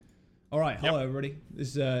All right, hello everybody. This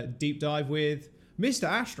is a deep dive with Mr.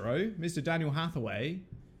 Astro, Mr. Daniel Hathaway,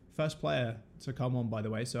 first player to come on, by the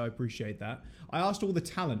way, so I appreciate that. I asked all the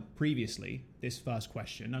talent previously this first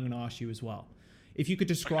question. I'm going to ask you as well. If you could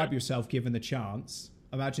describe yourself given the chance,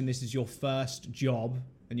 imagine this is your first job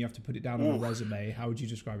and you have to put it down on a resume. How would you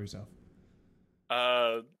describe yourself?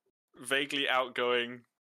 Vaguely outgoing,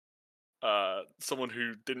 someone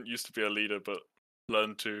who didn't used to be a leader but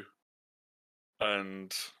learned to,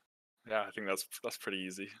 and yeah, I think that's pretty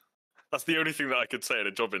easy. That's the only thing that I could say in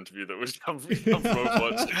a job interview that would come from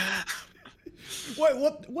Overwatch. Wait,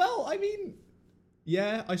 what? Well, I mean,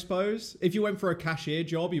 yeah, I suppose if you went for a cashier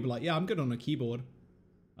job, you'd be like, yeah, I'm good on a keyboard.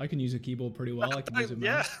 I can use a keyboard pretty well. I can use a mouse.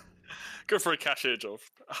 Yeah, go for a cashier job.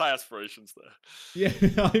 High aspirations there.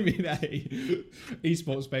 Yeah, I mean, hey,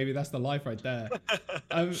 esports, baby, that's the life right there.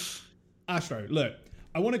 Astro, look,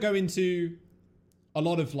 I want to go into a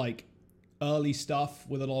lot of like early stuff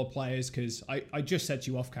with a lot of players because I just said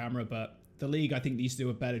to you off camera, but the league I think needs to do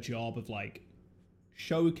a better job of like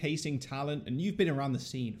showcasing talent, and you've been around the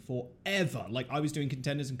scene forever. Like I was doing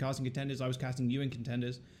contenders and casting contenders, I was casting you in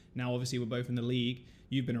contenders. Now obviously we're both in the league.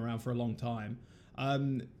 You've been around for a long time.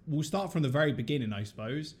 We'll start from the very beginning, I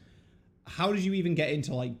suppose. How did you even get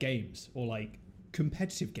into like games or like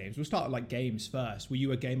competitive games? We'll start with like games first. Were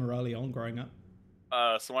you a gamer early on growing up?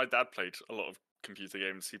 So my dad played a lot of computer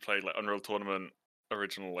games. He played like Unreal Tournament,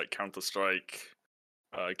 original like Counter-Strike,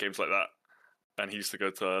 games like that. And he used to go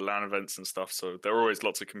to LAN events and stuff. So there were always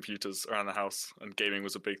lots of computers around the house, and gaming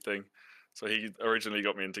was a big thing. So he originally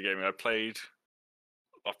got me into gaming. I played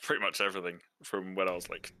pretty much everything from when I was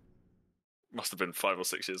like, must have been 5 or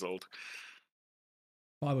 6 years old.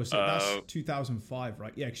 5 or 6. That's 2005,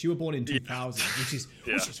 right? Yeah, because you were born in 2000, which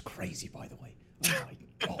is crazy, by the way. Oh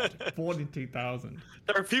my god, born in 2000.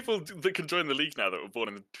 There are people that can join the league now that were born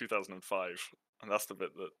in 2005, and that's the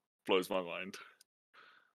bit that blows my mind.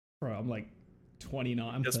 Bro, I'm like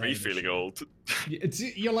 29. That's me feeling old.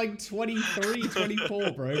 You're like 23,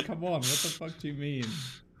 24, bro. Come on, what the fuck do you mean?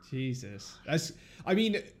 Jesus. I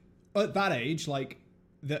mean, at that age, like,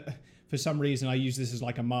 for some reason, I use this as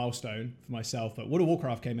like a milestone for myself, but World of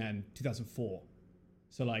Warcraft came out in 2004.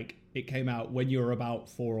 So, like, it came out when you were about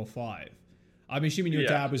 4 or 5. I'm assuming your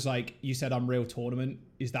dad was like, you said Unreal Tournament.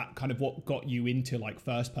 Is that kind of what got you into like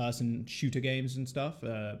first-person shooter games and stuff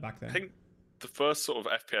back then? I think the first sort of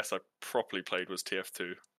FPS I properly played was TF2.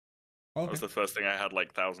 Okay. That was the first thing I had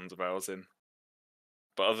like thousands of hours in.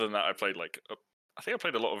 But other than that, I played like, I think I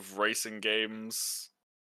played a lot of racing games,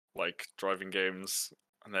 like driving games,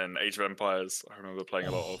 and then Age of Empires. I remember playing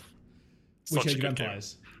a lot of. Which Age of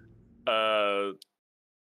Empires?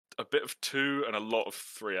 A bit of 2 and a lot of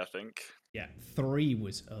 3, I think. Yeah, 3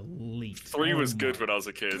 was elite. 3 was good when I was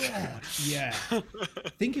a kid. God, yeah.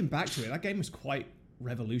 Thinking back to it, that game was quite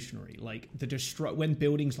revolutionary. Like when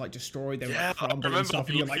buildings like destroyed, they were like crumbling and stuff,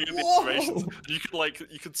 and you're like, whoa!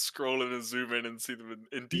 You could scroll in and zoom in and see them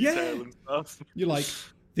in detail and stuff. You're like,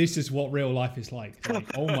 this is what real life is like.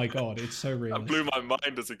 Oh my god, it's so real. That blew my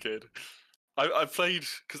mind as a kid. I played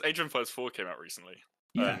because Age of Empires 4 came out recently.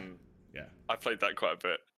 Yeah. I played that quite a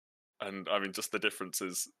bit, and I mean, just the difference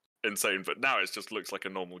is insane. But now it just looks like a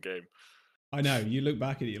normal game. I know. You look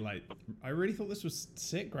back at it, you're like, I really thought this was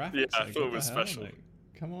sick graphics. Yeah, I thought it was special. Like,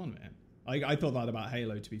 come on, man. I thought that about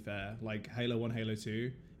Halo, to be fair. Like, Halo 1, Halo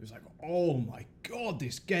 2. It was like, oh my god,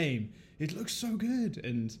 this game. It looks so good.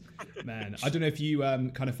 And, man, I don't know if you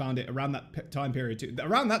kind of found it around that time period, too.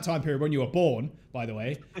 Around that time period when you were born, by the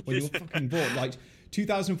way. When you were fucking born. Like,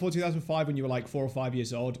 2004, 2005, when you were like 4 or 5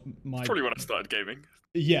 years old. That's probably when I started gaming.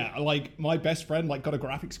 Yeah, like my best friend like got a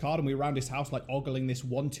graphics card, and we were around his house like ogling this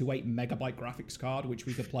 128 megabyte graphics card, which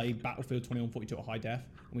we could play Battlefield 2142 at high def,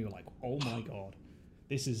 and we were like, oh my god,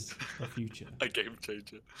 this is the future. A game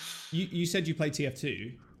changer. You said you played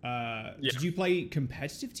TF2. Did you play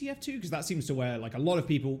competitive TF2? Because that seems to where like a lot of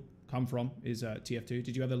people come from is TF2.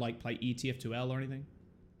 Did you ever like play ETF2L or anything?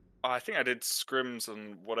 I think I did scrims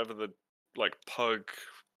and whatever the like pug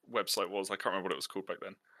website was. I can't remember what it was called back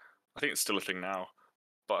then. I think it's still a thing now.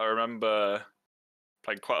 But I remember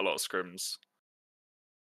playing quite a lot of scrims.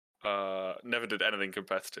 Never did anything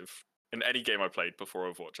competitive in any game I played before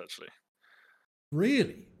Overwatch, actually.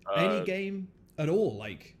 Really? Any game at all?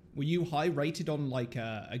 Like, were you high rated on like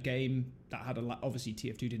a game that had obviously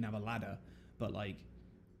TF2 didn't have a ladder, but like,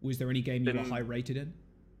 was there any game you were high rated in?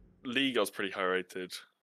 League, I was pretty high rated.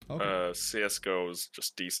 Okay. CSGO was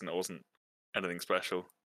just decent. It wasn't anything special.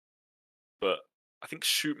 But I think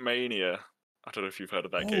Shoot Mania. I don't know if you've heard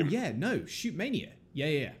of that game. Oh, yeah, no, Shoot Mania.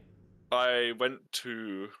 Yeah. I went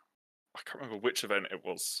to, I can't remember which event it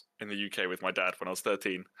was in the UK with my dad when I was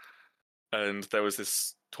 13. And there was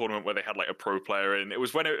this tournament where they had like a pro player in. It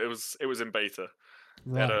was when it was in beta.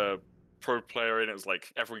 They had a pro player in. It was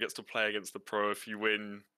like everyone gets to play against the pro. If you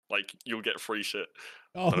win, like you'll get free shit.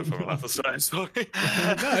 Oh, I don't know if I'm allowed to say. Sorry.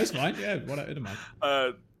 No, it's fine. Yeah, what I don't mind.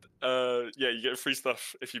 Yeah, you get free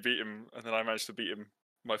stuff if you beat him, and then I managed to beat him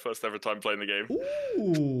my first ever time playing the game.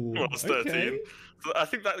 Ooh, when I was 13. okay. So I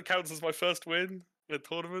think that counts as my first win in a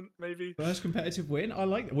tournament, maybe. First competitive win. I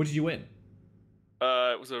like that. What did you win?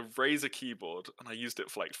 It was a Razer keyboard, and I used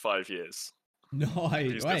it for like 5 years. Nice. I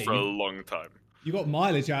used it for a long time. You got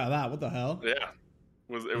mileage out of that. What the hell? Yeah,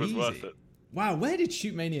 it was worth it. Wow, where did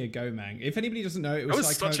Shoot Mania go, man? If anybody doesn't know, it was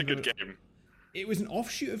like such a good game. It was an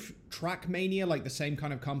offshoot of Trackmania, like the same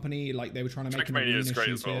kind of company. Like they were trying to make an arena is great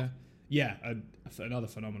shooter. as well. Yeah, another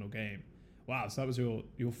phenomenal game. Wow, so that was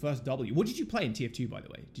your first W. What did you play in TF2, by the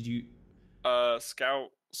way? Did you? Scout,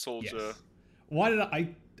 Soldier. Yes. Why did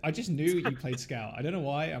I just knew you played Scout. I don't know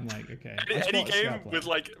why. I'm like, okay. Any game with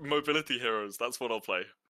like mobility heroes, that's what I'll play.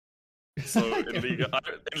 So in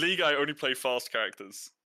League, I only play fast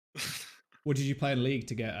characters. What did you play in League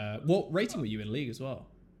to get? What rating were you in League as well?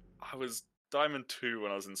 I was Diamond 2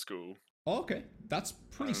 when I was in school. Oh, okay. That's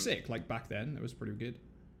pretty sick. Like back then, it was pretty good.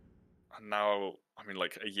 And now, I mean,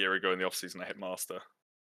 like a year ago in the off-season, I hit Master.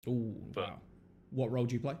 Ooh, wow. What role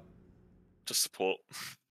do you play? Just support.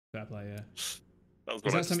 Fair play, yeah. That was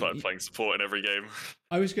when I started playing support in every game.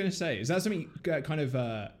 I was going to say, is that something kind of,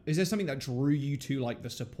 is there something that drew you to like the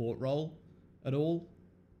support role at all?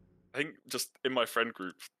 I think just in my friend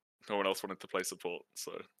group, no one else wanted to play support,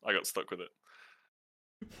 so I got stuck with it.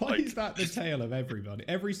 Why is that the tale of everybody?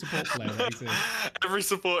 Every support player that exists. Every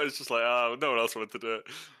support is just like, no one else wanted to do it.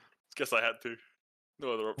 Guess I had to.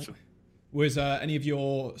 No other option. Was any of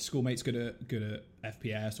your schoolmates good at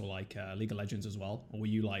FPS or like League of Legends as well? Or were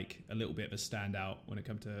you like a little bit of a standout when it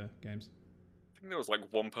came to games? I think there was like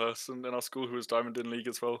one person in our school who was Diamond in League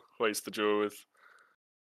as well, who I used to duo with.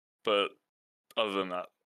 But other than that,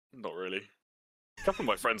 not really. A couple of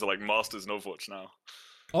my friends are like masters in Overwatch now.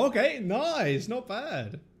 Okay, nice, not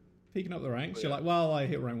bad. Peeking up the ranks. You're like, well, I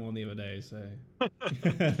hit rank 1 the other day, so.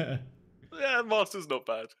 Yeah, master's not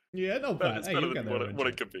bad. Yeah, not bad. It's better than what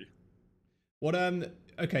it could be. What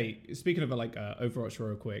okay, speaking of like Overwatch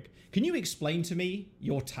real quick, can you explain to me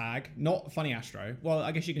your tag? Not FunnyAstro. Well,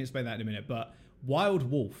 I guess you can explain that in a minute, but Wild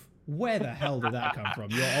Wolf. Where the hell did that come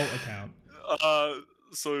from? Your alt account.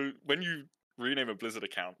 So when you rename a Blizzard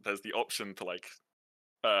account, there's the option to like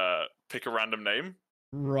pick a random name.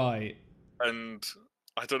 Right. And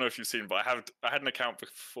I don't know if you've seen, but I had an account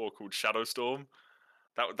before called Shadowstorm.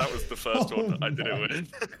 That was the first one that I did it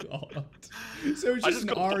with. God. So it's just an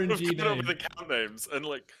RNG name. With account names, and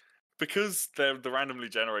like because they're the randomly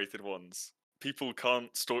generated ones, people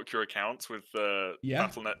can't stalk your accounts with the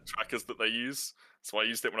Battle.net trackers that they use. So I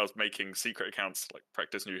used it when I was making secret accounts, like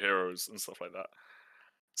practice new heroes and stuff like that.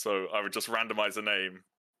 So I would just randomize a name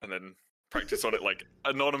and then practice on it like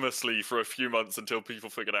anonymously for a few months until people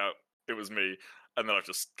figured out it was me. And then I've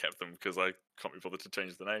just kept them because I can't be bothered to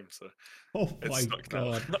change the name. So my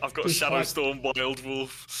God. I've got just Shadowstorm Wild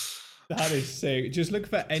Wolf. That is sick. Just look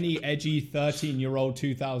for any edgy 13-year-old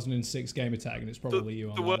 2006 gamer tag, and it's probably you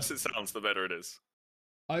on the worse it sounds, the better it is.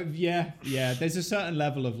 Yeah. There's a certain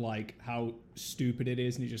level of like how stupid it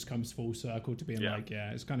is, and it just comes full circle to being like,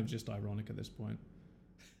 it's kind of just ironic at this point.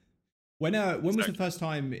 When was the first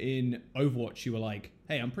time in Overwatch you were like,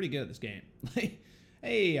 hey, I'm pretty good at this game? Like,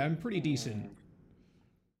 hey, I'm pretty decent.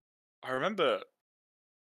 I remember,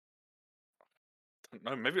 I don't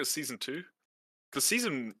know, maybe it was season 2? Because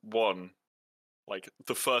season 1, like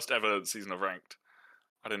the first ever season of Ranked,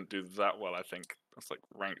 I didn't do that well, I think. That's like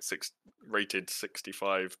rated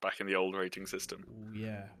 65 back in the old rating system. Ooh,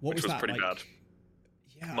 yeah. Which was pretty bad.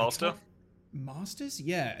 Yeah. Master? Masters?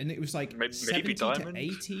 Yeah. And it was like maybe 70 Diamond? to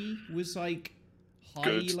 80 was like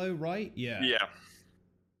high elo, right? Yeah. Yeah.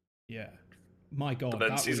 Yeah. My God. But then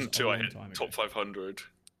that season was 2, I hit top 500.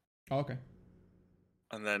 Oh, okay.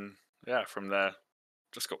 And then, from there,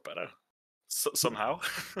 just got better. Somehow.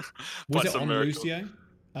 Was it on Lucio?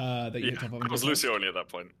 That you hit top 500? It was Lucio only at that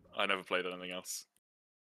point. I never played anything else.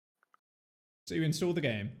 So you install the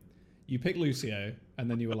game, you pick Lucio, and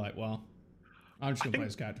then you were like, well, I'm just going to play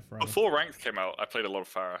this character forever. Before Ranked came out, I played a lot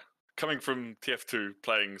of Pharah. Coming from TF2,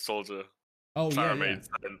 playing Soldier, Pharah made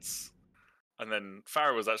sense. And then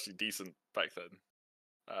Pharah was actually decent back then.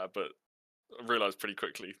 But I realised pretty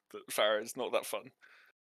quickly that Pharah is not that fun.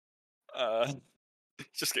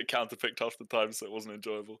 Just get counterpicked half the time, so it wasn't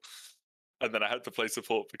enjoyable. And then I had to play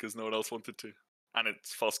support because no one else wanted to. And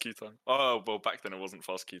it's fast queue time. Oh, well, back then it wasn't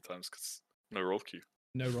fast queue times because no roll queue.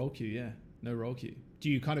 No roll queue, yeah. No roll queue. Do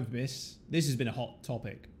you kind of miss... This has been a hot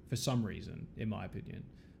topic for some reason, in my opinion.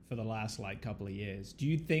 for the last like couple of years. Do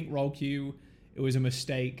you think roll queue it was a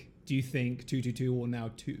mistake? Do you think 222 or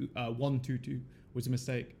now 122 was a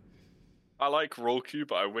mistake? I like roll queue,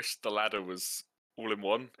 but I wish the ladder was all in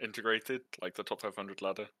one, integrated, like the top 500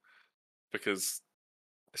 ladder, because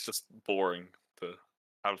it's just boring to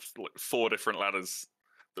have like 4 different ladders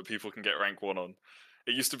that people can get rank 1 on.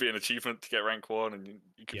 It used to be an achievement to get rank 1, and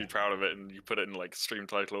you could be proud of it, and you put it in like stream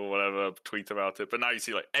title or whatever, tweet about it. But now you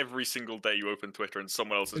see like every single day you open Twitter and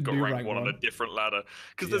someone else has got rank 1 on a different ladder,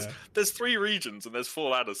 because there's 3 regions and there's 4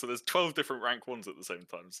 ladders, so there's 12 different rank 1s at the same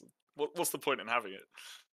time. So what's the point in having it?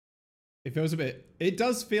 It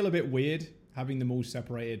does feel a bit weird having them all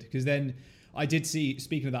separated, because then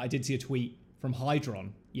speaking of that, I did see a tweet from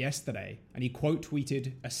Hydron yesterday, and he quote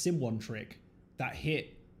tweeted a Sim1 trick that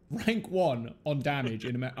hit rank 1 on damage.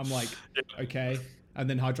 I'm like, okay. And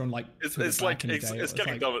then Hydron like, it's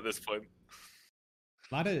getting dumb at this point.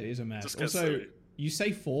 Ladder is a mess. Also, you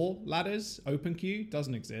say 4 ladders, open queue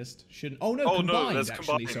doesn't exist. Combined,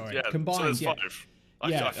 actually. Sorry, yeah. Combined, so there's 5.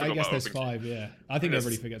 I guess there's 5. Yeah, I think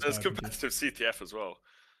everybody forgets. There's competitive CTF as well.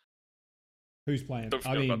 Who's playing? Don't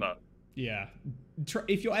forget about that. Yeah,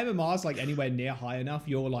 if your MMR's like anywhere near high enough,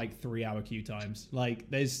 you're like 3-hour queue times. Like,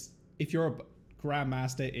 if you're a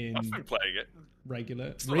grandmaster in I've been playing it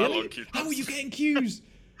regular. Really? How are you getting queues?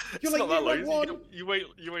 You're like, not that long. You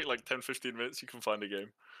wait like 10-15 minutes, you can find a game.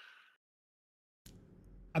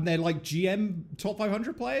 And they're like GM top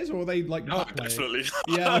 500 players, or are they like not players? Definitely.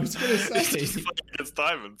 Yeah, I was gonna say it's against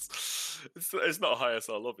diamonds. It's not high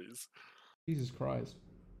SR lobbies. Jesus Christ.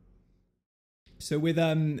 So with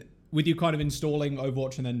you kind of installing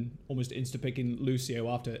Overwatch and then almost insta-picking Lucio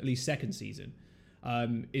after at least second season,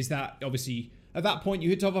 is that obviously at that point you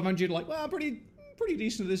hit top 500, like, well, pretty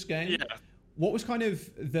decent at this game. Yeah. What was kind of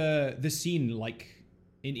the scene like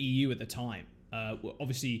in EU at the time?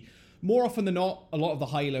 Obviously, more often than not, a lot of the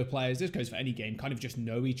high-elo players, this goes for any game, kind of just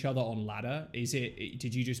know each other on ladder.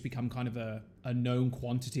 Did you just become kind of a known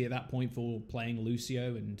quantity at that point for playing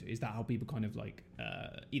Lucio? And is that how people kind of like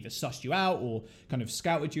either sussed you out or kind of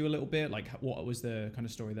scouted you a little bit? Like, what was the kind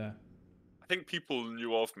of story there? I think people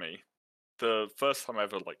knew of me. The first time I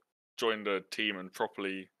ever like joined a team and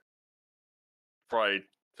properly tried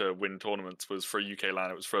to win tournaments was for UK LAN.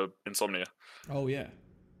 It was for Insomnia. Oh yeah.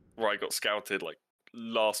 Where I got scouted like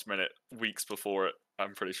last minute, weeks before it,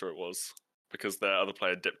 I'm pretty sure it was, because their other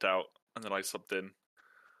player dipped out and then I subbed in.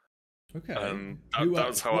 Okay. That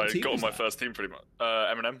was how I got on my first team, pretty much.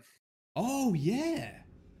 Eminem. Oh yeah.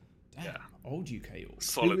 Damn, yeah. Old UK.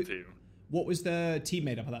 Solid team. What was the team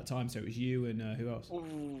made up at that time? So it was you and who else?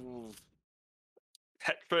 Ooh.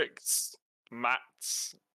 Tetrix,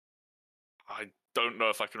 Mats. I don't know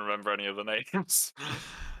if I can remember any of the names.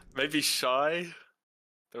 Maybe Shy.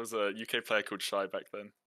 There was a UK player called Shy back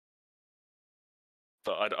then.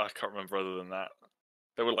 But I can't remember other than that.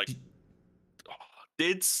 There were like...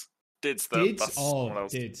 Dids? Dids? That's someone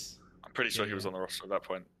else. Dids. I'm pretty sure he was on the roster at that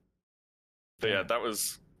point. But yeah, that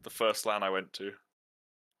was the first LAN I went to.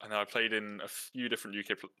 And then I played in a few different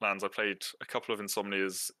UK LANs. I played a couple of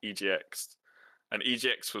Insomnia's EGX. And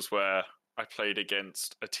EGX was where I played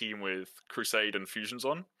against a team with Crusade and Fusions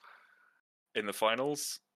on in the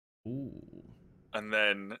finals. Ooh. And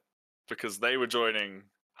then, because they were joining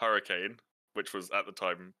Hurricane, which was at the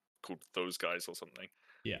time called Those Guys or something.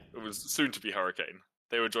 Yeah. It was soon to be Hurricane.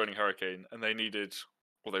 They were joining Hurricane, and they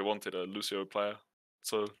wanted a Lucio player.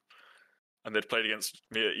 So, and they'd played against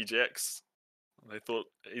me at EGX. And they thought,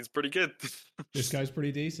 he's pretty good. This guy's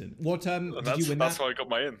pretty decent. What, did you win that? That's how I got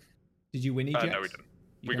my in. Did you win EGX? No, we didn't.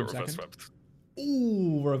 We got reverse swept.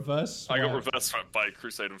 Ooh, reverse swept. I got reverse swept by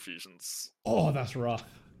Crusade and Fusions. Oh, that's rough.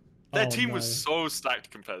 Their team was so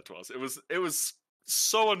stacked compared to us. It was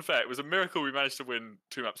so unfair. It was a miracle we managed to win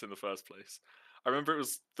 2 maps in the first place. I remember it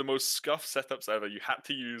was the most scuffed setups ever. You had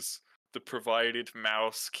to use the provided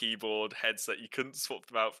mouse, keyboard, headset. You couldn't swap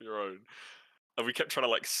them out for your own. And we kept trying to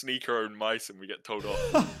like sneak our own mice and we get told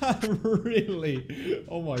off. Really?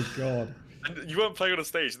 Oh my god. And you weren't playing on a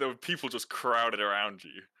stage. There were people just crowded around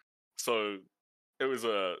you. So it was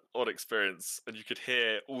a odd experience, and you could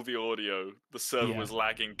hear all the audio. The server was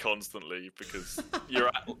lagging constantly because you're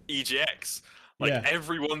at EGX. Like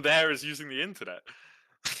everyone there is using the internet.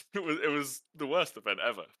 It was the worst event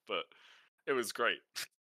ever, but it was great.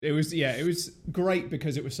 It was great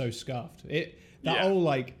because it was so scuffed. Whole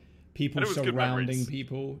like people surrounding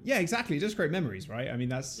people. Yeah, exactly. Just great memories, right? I mean,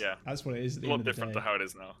 that's what it is. At the a lot end of different the day. to how it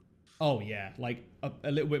is now. Oh yeah, like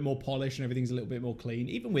a little bit more polished and everything's a little bit more clean.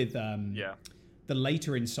 Even with the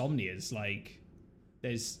later Insomnias, like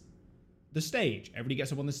there's the stage. Everybody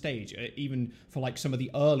gets up on the stage, even for like some of the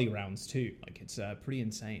early rounds too. Like it's pretty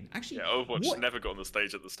insane. Actually, Yeah, Overwatch never got on the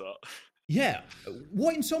stage at the start. Yeah.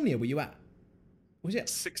 What Insomnia were you at? Was it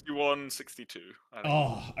 61, 62? I think.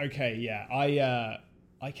 Oh, okay, yeah.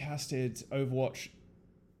 I casted Overwatch.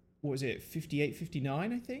 What was it? 58,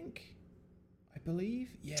 59, I think. I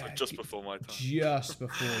believe. Yeah. So just before my time. Just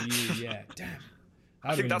before you. Yeah. Damn.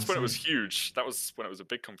 I think that's when it was huge. That was when it was a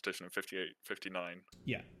big competition in 58, 59.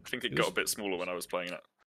 Yeah. I think it got a bit smaller when I was playing it.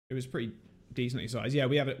 It was pretty decently sized. Yeah,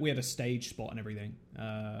 we had a stage spot and everything.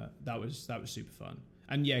 That was super fun.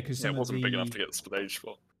 And yeah, because it wasn't big enough to get the stage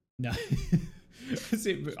spot. No.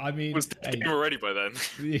 I mean, was the game already by then?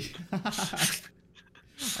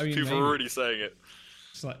 I mean, people were already saying it.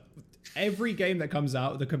 It's like every game that comes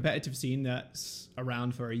out, the competitive scene that's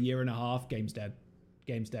around for a year and a half, game's dead.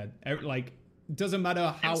 Like, doesn't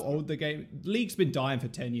matter how old the game. League's been dying for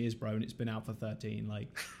 10 years, bro, and it's been out for 13. Like,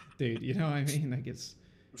 dude, you know what I mean? Like, it's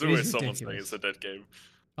always someone saying it's a dead game.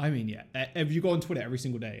 I mean, yeah. Have you go on Twitter every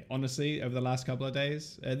single day? Honestly, over the last couple of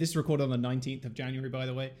days. This is recorded on the 19th of January, by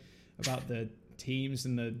the way, about the teams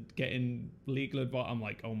and the getting legal advice. I'm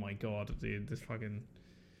like, oh my god, dude, this fucking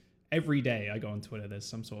every day I go on Twitter, there's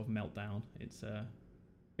some sort of meltdown.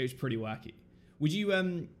 It's pretty wacky. Would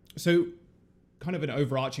you so kind of an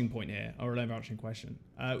overarching point here, or an overarching question,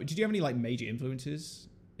 did you have any like major influences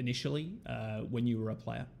initially when you were a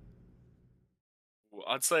player? Well,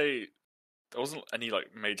 I'd say there wasn't any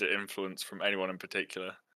like major influence from anyone in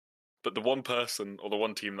particular, but the one person or the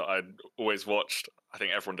one team that I'd always watched, I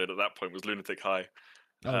think everyone did at that point, was Lunatic High.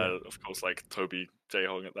 Of course, like Toby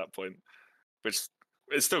J-Hong at that point, which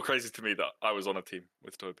it's still crazy to me that I was on a team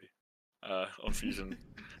with Toby on Fusion.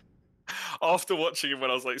 After watching him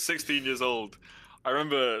when I was like 16 years old, I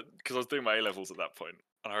remember, because I was doing my A-levels at that point,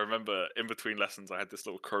 and I remember in between lessons I had this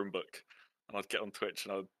little Chromebook, and I'd get on Twitch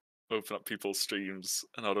and I'd open up people's streams,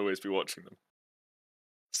 and I'd always be watching them.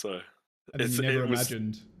 So you never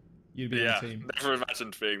imagined you'd be on a team. Never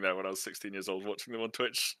imagined being there when I was 16 years old, watching them on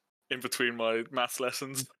Twitch in between my maths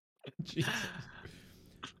lessons. Jesus.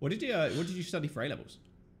 What did you study for A-levels?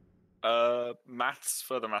 Maths,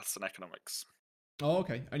 further maths, and economics. Oh,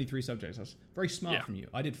 okay. Only 3 subjects. That's very smart from you.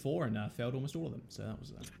 I did 4 and failed almost all of them. So that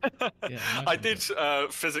was nice. I did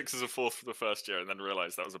physics as a 4th for the first year, and then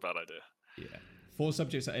realised that was a bad idea. Yeah, 4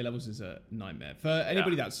 subjects at A-levels is a nightmare. For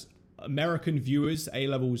anybody that's American viewers,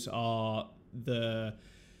 A-levels are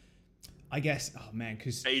I guess, oh man,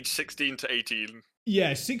 because age 16 to 18.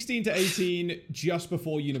 Yeah, 16 to 18, just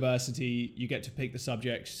before university, you get to pick the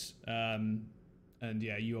subjects. And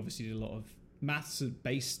yeah, you obviously did a lot of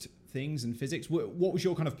maths-based things and physics. What was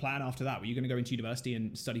your kind of plan after that? Were you going to go into university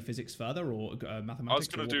and study physics further, or mathematics? I was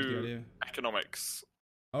going to do economics.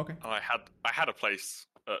 Okay. And I had a place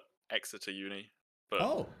at Exeter Uni, but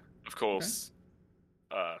of course,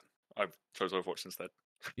 I chose Overwatch instead.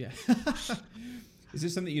 Yeah. Is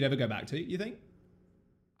this something you'd ever go back to, you think?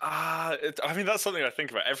 I mean, that's something I think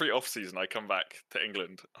about. Every off-season I come back to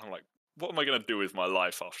England, I'm like, what am I going to do with my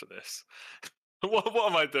life after this? what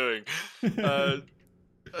am I doing?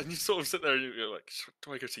 And you sort of sit there and you're like,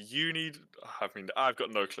 do I go to uni? I mean, I've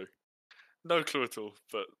got no clue. No clue at all.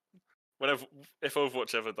 But if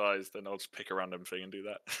Overwatch ever dies, then I'll just pick a random thing and do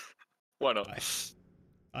that. Why not?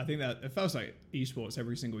 I think that it feels like esports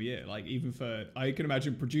every single year. Like, even for, I can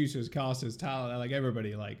imagine producers, casters, talent, like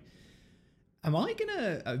everybody, like, am I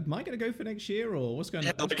gonna go for next year, or what's going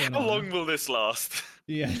on? Like, how long will this last?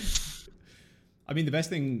 Yeah. I mean, the best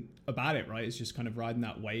thing about it, right, is just kind of riding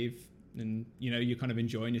that wave, and you're kind of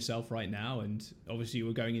enjoying yourself right now. And obviously,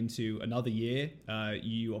 we're going into another year.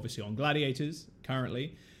 You obviously on Gladiators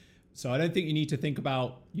currently, so I don't think you need to think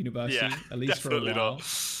about university at least for a while. Not.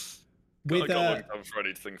 I got a long time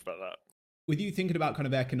ready to think about that. With you thinking about kind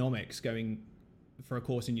of economics, going for a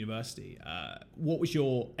course in university, what was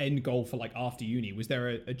your end goal for like after uni? Was there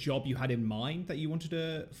a job you had in mind that you wanted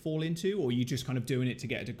to fall into, or were you just kind of doing it to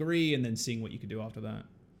get a degree and then seeing what you could do after that?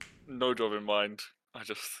 No job in mind. I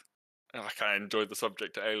kind of enjoyed the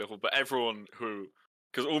subject at A-level, but everyone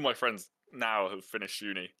because all my friends now have finished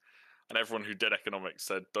uni, and everyone who did economics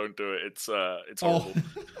said, don't do it, it's horrible.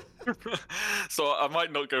 So I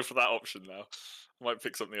might not go for that option now. I might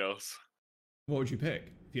pick something else. What would you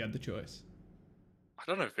pick if you had the choice? I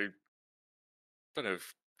don't know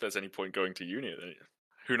if there's any point going to uni.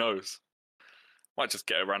 Who knows? Might just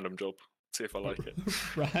get a random job. See if I like it.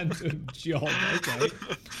 Random job, okay.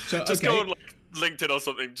 So just go on like LinkedIn or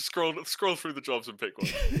something. Just scroll through the jobs and pick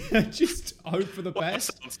one. Just hope for the best.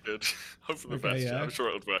 That sounds good. Hope for the best. Yeah. I'm sure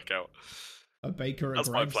it'll work out. A baker at That's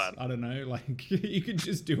Greg's, my plan. I don't know. Like, you can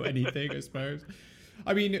just do anything, I suppose.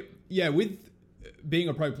 I mean, yeah, with being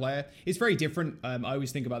a pro player, it's very different. I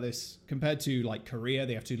always think about this compared to like Korea.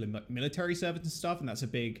 They have to do military service and stuff, and that's a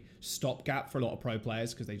big stopgap for a lot of pro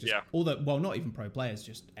players because they just not even pro players,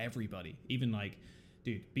 just everybody. Even like,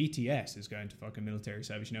 dude, BTS is going to fucking military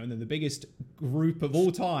service, and they're the biggest group of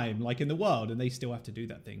all time, like in the world, and they still have to do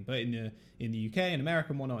that thing. But in the UK and America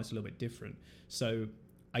and whatnot, it's a little bit different. So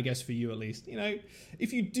I guess for you at least,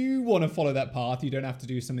 if you do want to follow that path, you don't have to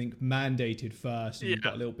do something mandated first. And you've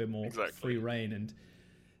got a little bit more free reign, and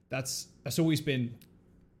that's always been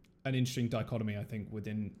an interesting dichotomy, I think,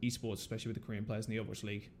 within esports, especially with the Korean players in the Overwatch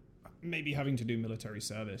League, maybe having to do military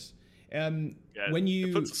service. When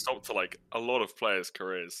it puts a stop to like a lot of players'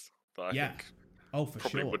 careers that I think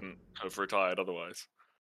probably wouldn't have retired otherwise.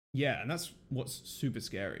 Yeah, and that's what's super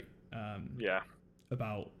scary.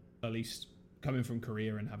 About at least coming from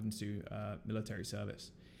Korea and having to do military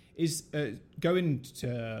service is going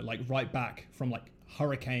to like right back from like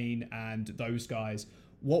Hurricane and those guys.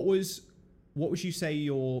 What would you say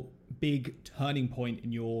your big turning point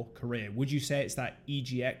in your career? Would you say it's that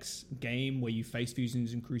EGX game where you faced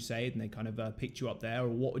Fusions and Crusade and they kind of picked you up there, or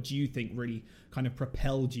what would you think really kind of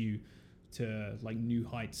propelled you to like new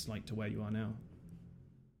heights, like to where you are now?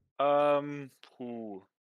 I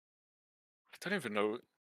don't even know.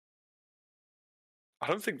 I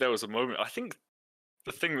don't think there was a moment. I think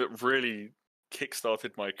the thing that really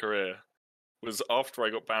kickstarted my career was after I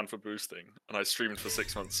got banned for boosting and I streamed for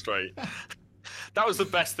 6 months straight. That was the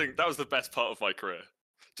best thing. That was the best part of my career.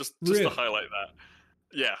 Just to highlight that.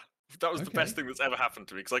 Yeah, that was the best thing that's ever happened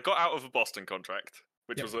to me because I got out of a Boston contract,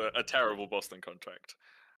 which was a terrible Boston contract.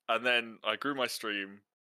 And then I grew my stream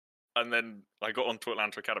and then I got onto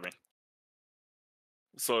Atlanta Academy.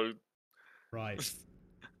 So... Right.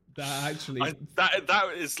 That actually...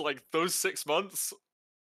 that is like those 6 months,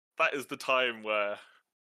 that is the time where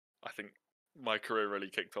I think my career really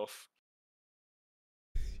kicked off.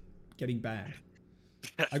 Getting banned.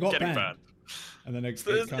 I got banned. And then it's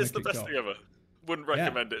the best thing ever. Wouldn't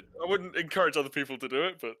recommend it. I wouldn't encourage other people to do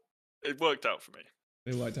it, but it worked out for me.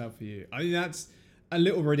 It worked out for you. I mean, that's a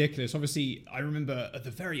little ridiculous. Obviously, I remember at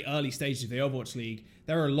the very early stages of the Overwatch League,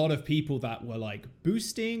 there were a lot of people that were like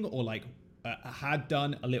boosting or like had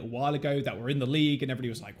done a little while ago that were in the league, and everybody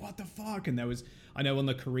was like, what the fuck? And there was, I know on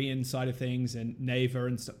the Korean side of things and Neva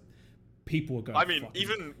and stuff, people were going, I mean,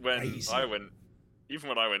 even when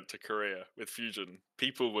I went to Korea with Fusion,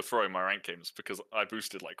 people were throwing my rank games because I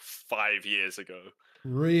boosted like 5 years ago.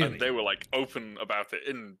 Really? And they were like open about it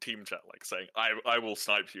in team chat, like saying, I will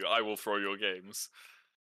snipe you, I will throw your games.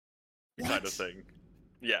 Kind of thing.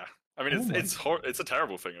 Yeah. I mean, it's a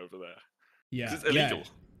terrible thing over there. Yeah. It's illegal. Yeah.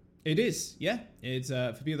 It is, yeah. It's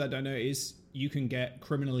for people that don't know, you can get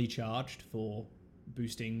criminally charged for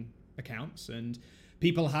boosting accounts, and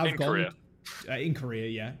people have gone in Korea.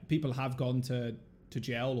 Yeah, people have gone to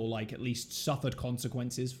jail or like at least suffered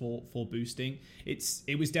consequences for boosting.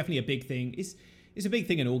 It was definitely a big thing. It's a big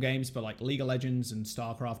thing in all games, but like League of Legends and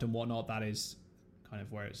StarCraft and whatnot, that is kind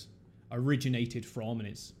of where it's originated from, and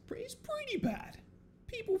it's pretty bad.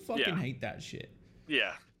 People fucking hate that shit.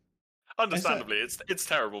 Yeah. Understandably, it's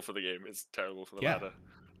terrible for the game. It's terrible for the ladder.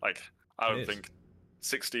 Like, I don't think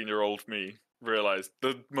 16-year-old me realized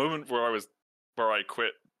the moment where I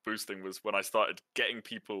quit boosting was when I started getting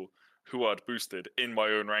people who I'd boosted in my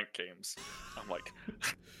own rank games. I'm like,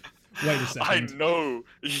 wait a second. I know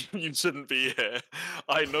you shouldn't be here.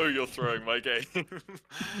 I know you're throwing my game.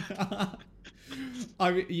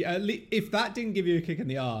 If that didn't give you a kick in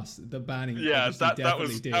the ass, the banning. Yeah, that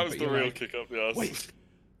was the real kick up the ass. Wait.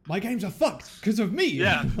 My games are fucked because of me.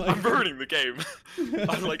 Yeah, I'm ruining the game.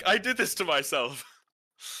 I'm like, I did this to myself.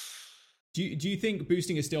 Do you think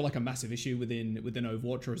boosting is still like a massive issue within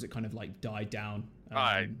Overwatch, or is it kind of like died down?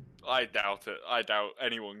 I doubt it. I doubt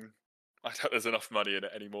anyone. I doubt there's enough money in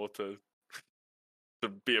it anymore to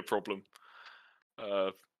be a problem.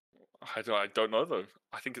 I don't know though.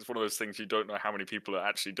 I think it's one of those things you don't know how many people are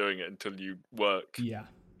actually doing it until you work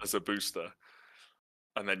as a booster.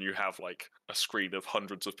 And then you have like a screen of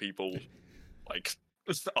hundreds of people like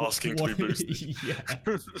asking to be boosted.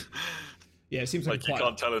 Yeah, it seems like you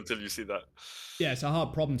can't tell until you see that. Yeah, it's a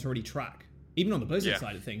hard problem to really track. Even on the Blizzard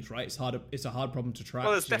side of things, right? It's a hard problem to track.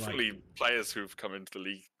 Well, there's definitely players who've come into the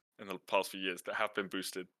league in the past few years that have been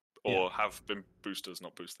boosted or have been boosters,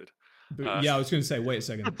 not boosted. I was going to say, wait a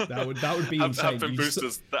second. That would be insane. Have been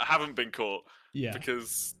boosters that haven't been caught. Yeah.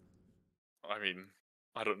 Because, I mean,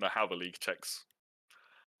 I don't know how the league checks.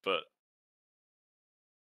 But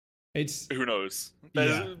who knows?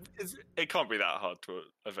 It can't be that hard to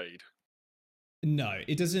evade. No,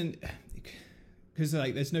 it doesn't, because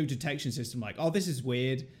like there's no detection system. Like, oh, this is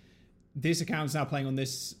weird. this account's now playing on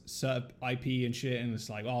this IP and shit, and it's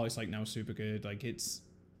like, oh, it's like now super good. Like it's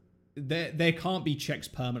there can't be checks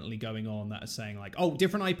permanently going on that are saying like, oh,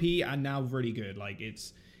 different IP and now really good. Like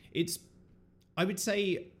it's I would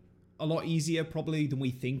say a lot easier probably than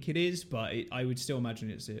we think it is, but I would still imagine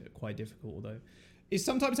it's quite difficult. Although it's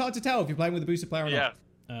sometimes hard to tell if you're playing with a boosted player or not.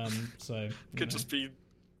 So could just be,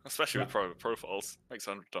 especially with private profiles, makes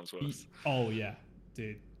 100 times worse. Oh yeah,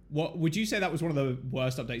 dude. What would you say that was one of the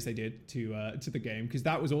worst updates they did to the game? Because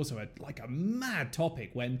that was also a mad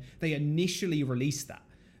topic when they initially released that.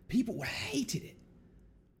 People hated it.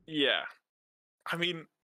 Yeah, I mean,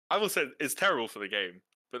 I will say it's terrible for the game,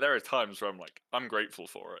 but there are times where I'm grateful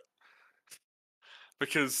for it,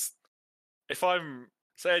 because if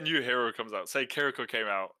say a new hero comes out, say Kiriko came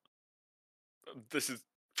out, this is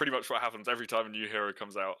pretty much what happens every time a new hero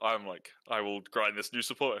comes out. I'm like, I will grind this new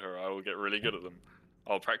support hero. I will get really good at them.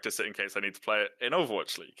 I'll practice it in case I need to play it in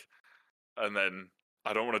Overwatch League. And then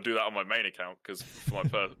I don't want to do that on my main account, because for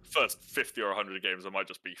my first 50 or 100 games, I might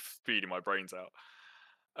just be feeding my brains out.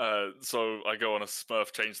 So I go on a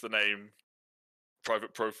Smurf, change the name,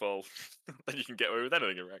 private profile, then you can get away with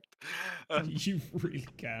anything erect. You really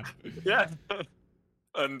can. Yeah.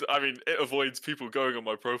 And I mean, it avoids people going on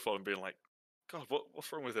my profile and being like, God,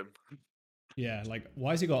 what's wrong with him? Yeah, like,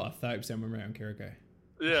 why has he got a 30% win rate on Kiriko?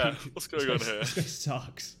 Yeah, what's going on here? This guy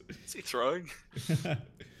sucks. Is he throwing?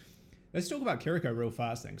 Let's talk about Kiriko real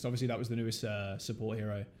fast then, because obviously that was the newest support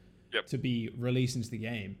hero to be released into the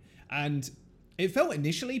game. And it felt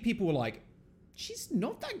initially people were like, she's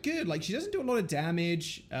not that good. Like, she doesn't do a lot of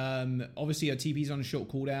damage. Obviously, her TP's on a short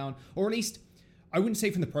cooldown. Or at least, I wouldn't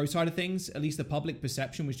say from the pro side of things, at least the public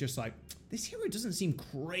perception was just like, this hero doesn't seem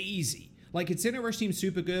crazy. Like, Incineroar seems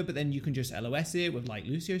super good, but then you can just LOS it with, like,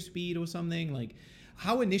 Lucio speed or something. Like,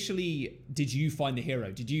 how initially did you find the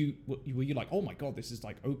hero? Were you like, oh my god, this is,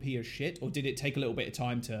 like, OP as shit? Or did it take a little bit of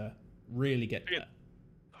time to really get there?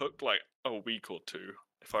 Hooked, like, a week or two,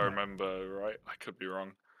 if I remember right. I could be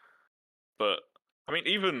wrong. But, I mean,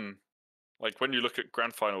 even, like, when you look at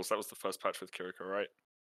Grand Finals, that was the first patch with Kiriko, right?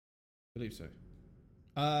 I believe so.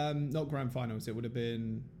 Not Grand Finals, it would have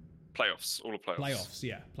been... Playoffs, all the playoffs. Playoffs,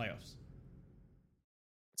 yeah, playoffs.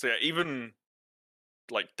 So yeah, even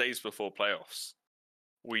like days before playoffs,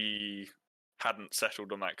 we hadn't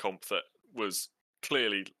settled on that comp that was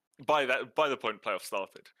clearly by the point playoffs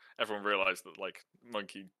started. Everyone realized that like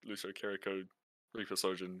Monkey, Lucio, Kiriko, Reaper,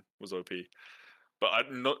 Sojin was OP, but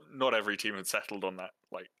not every team had settled on that.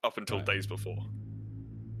 Like up until days before,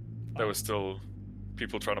 there was still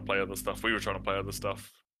people trying to play other stuff. We were trying to play other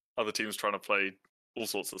stuff. Other teams trying to play all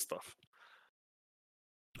sorts of stuff.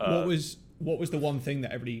 What was the one thing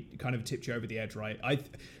that everybody kind of tipped you over the edge, right?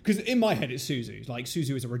 Because in my head it's Suzu. Like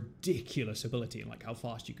Suzu is a ridiculous ability and like how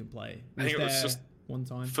fast you can play. I think it was just one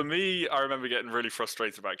time. For me, I remember getting really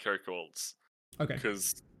frustrated about Kiriko ults. Okay.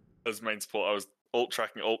 Because as main support, I was ult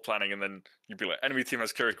tracking, ult planning, and then you'd be like, enemy team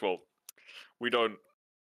has Kiriko ult. We don't.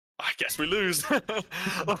 I guess we lose.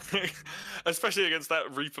 Like, especially against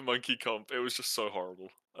that Reaper Monkey comp, it was just so horrible.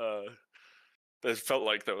 It felt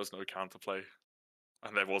like there was no counterplay.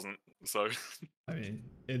 And there wasn't, so... I mean,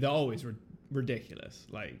 they're always ridiculous.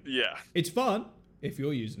 Like, yeah. It's fun if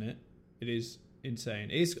you're using it. It is insane.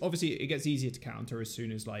 It's obviously, it gets easier to counter as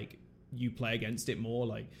soon as, like, you play against it more,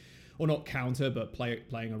 like... Or not counter, but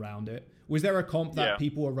playing around it. Was there a comp that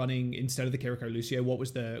people were running instead of the Kiriko Lucio? What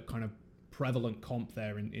was the kind of prevalent comp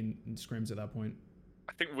there in scrims at that point?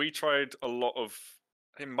 I think we tried a lot of...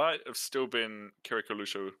 It might have still been Kiriko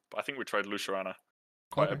Lucio, but I think we tried Lucio Ana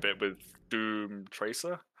quite a bit with Doom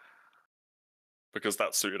Tracer, because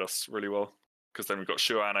that suited us really well. Because then we've got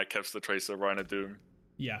Shuana, Kev's the Tracer, Rhino Doom.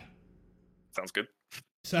 Yeah. Sounds good.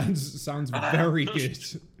 Sounds very good.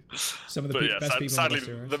 Some of the best people. Sadly,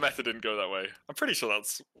 the method didn't go that way. I'm pretty sure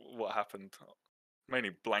that's what happened.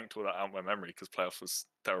 Mainly blanked all that out of my memory because playoffs was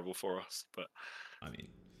terrible for us. But I mean,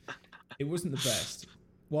 it wasn't the best.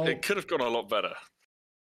 Well, it could have gone a lot better.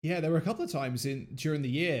 Yeah, there were a couple of times during the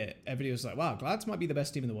year, everybody was like, wow, Glads might be the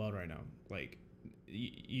best team in the world right now. Like,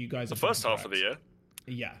 you guys the first half of the year.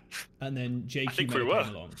 Yeah. And then JQ I think Meta we were.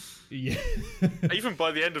 came along. Yeah. Even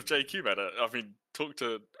by the end of JQ Meta, I mean, talk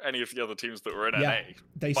to any of the other teams that were in NA.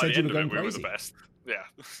 They said you were going crazy. We were the best. Yeah.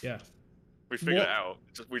 Yeah. We figured it out.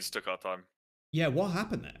 We just took our time. Yeah, what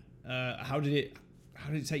happened there? How did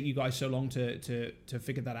it take you guys so long to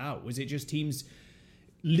figure that out? Was it just teams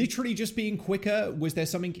literally just being quicker? Was there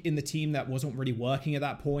something in the team that wasn't really working at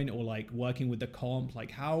that point, or like working with the comp?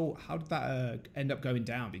 Like how did that end up going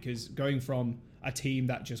down? Because going from a team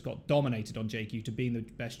that just got dominated on JQ to being the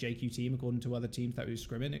best JQ team according to other teams that were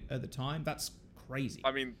scrimming at the time, that's crazy.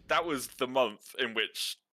 I mean, that was the month in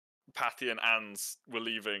which Patty and Anne's were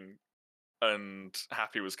leaving, and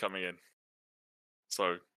Happy was coming in.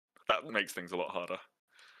 So that makes things a lot harder.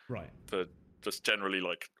 Right. To just generally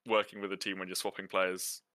like working with a team when you're swapping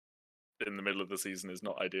players in the middle of the season is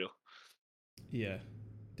not ideal. Yeah,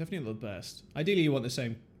 definitely not the best. Ideally, you want the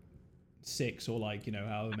same 6 or like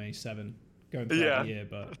however many 7 going throughout the year.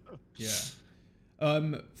 But yeah,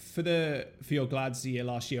 for your Glads year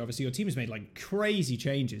last year, obviously your team has made like crazy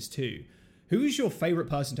changes too. Who is your favorite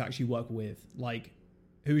person to actually work with? Like,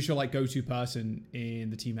 who is your like go-to person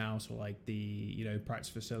in the team house or like the practice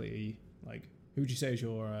facility? Like, who would you say is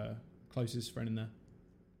your closest friend in there?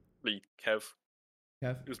 Kev.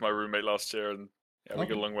 Kev? He was my roommate last year, and yeah, we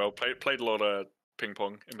got along well. Played a lot of ping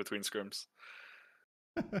pong in between scrims.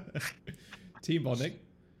 Team bonding.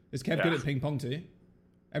 Is Kev good at ping pong too?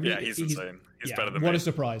 He's insane. He's better than me. What a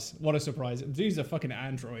surprise. What a surprise. Dude's a fucking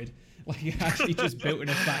android. Like, he actually just built in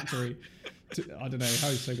a factory. I don't know how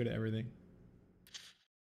he's so good at everything.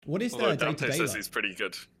 What is their day-to-day says like? He's pretty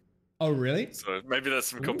good. Oh, really? So maybe there's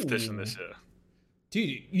some competition this year.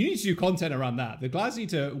 Dude, you need to do content around that. The Glads need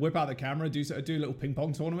to whip out the camera, do a little ping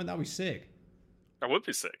pong tournament. That'd be sick. That would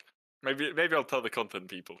be sick. Maybe I'll tell the content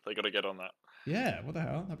people. They got to get on that. Yeah, what the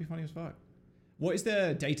hell? That'd be funny as fuck. What is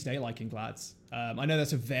the day-to-day like in Glads? I know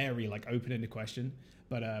that's a very like open-ended question,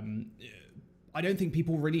 but I don't think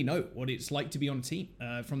people really know what it's like to be on a team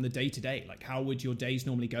from the day-to-day. Like, how would your days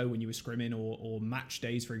normally go when you were scrimming or match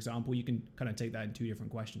days, for example? You can kind of take that in 2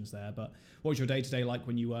 different questions there. But what was your day-to-day like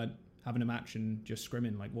when you weren't having a match and just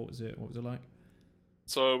scrimming? Like, what was it like?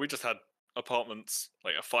 So we just had apartments,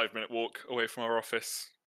 like a 5-minute walk away from our office.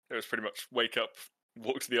 It was pretty much wake up,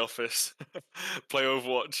 walk to the office, play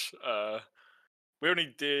Overwatch. We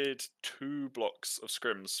only did 2 blocks of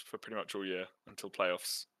scrims for pretty much all year until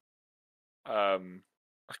playoffs.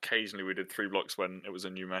 Occasionally we did 3 blocks when it was a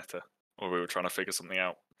new meta or we were trying to figure something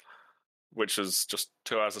out, which was just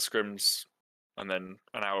 2 hours of scrims and then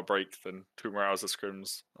an hour break, then 2 more hours of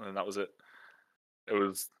scrims, and then that was it. It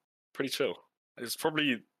was pretty chill. It's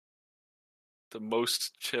probably the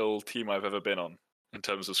most chill team I've ever been on in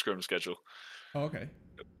terms of scrim schedule. Oh, okay.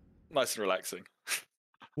 Nice and relaxing.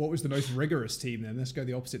 What was the most rigorous team then? Let's go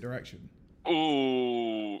the opposite direction.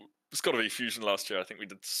 Oh, it's got to be Fusion last year. I think we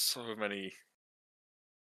did so many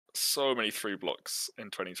 3 blocks in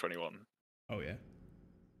 2021. Oh yeah.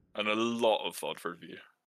 And a lot of VOD review.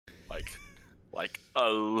 Like a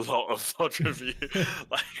lot of VOD review.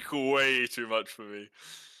 Like way too much for me.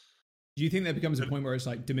 Do you think there becomes a point where it's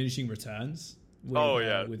like diminishing returns? With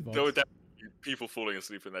VODs? There were definitely people falling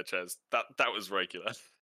asleep in their chairs. That was regular.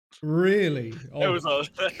 Really? Oh. It was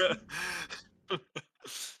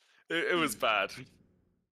it was bad.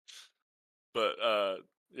 But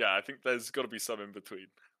yeah, I think there's got to be some in between.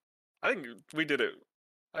 I think we did it.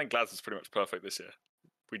 I think Glads was pretty much perfect this year.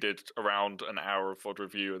 We did around an hour of VOD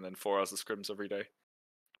review and then 4 hours of scrims every day.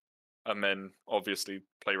 And then obviously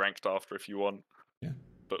play ranked after if you want. Yeah.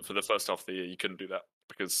 But for the first half of the year, you couldn't do that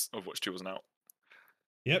because Overwatch 2 wasn't out.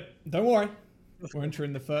 Yep. Don't worry. We're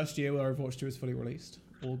entering the first year where Overwatch 2 is fully released.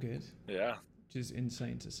 All good. Yeah. Which is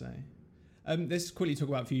insane to say. Let's quickly talk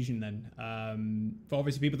about Fusion then. For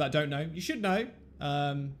obviously people that don't know, you should know.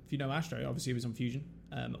 If you know Astro, obviously he was on Fusion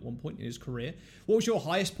at one point in his career. What was your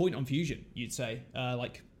highest point on Fusion, you'd say?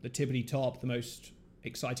 Like the tippity top, the most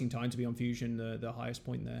exciting time to be on Fusion, the highest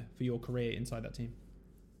point there for your career inside that team?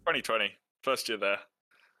 2020, first year there,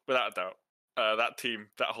 without a doubt.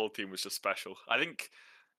 That whole team was just special. I think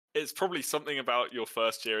it's probably something about your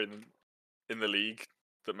first year in the league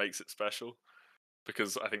that makes it special.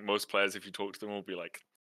 Because I think most players, if you talk to them, will be like,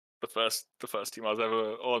 the first team I was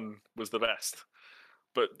ever on was the best.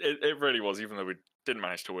 But it really was, even though we didn't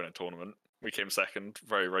manage to win a tournament. We came second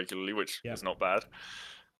very regularly, which is not bad.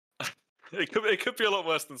 It could be a lot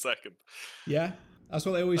worse than second. Yeah, that's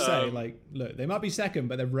what they always say. Like, look, they might be second,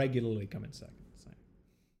 but they're regularly coming second. So.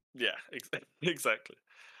 Yeah, exactly.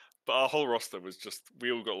 But our whole roster was just,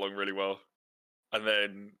 we all got along really well. And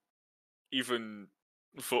then even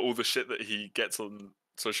for all the shit that he gets on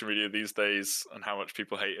social media these days and how much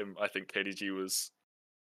people hate him, I think KDG was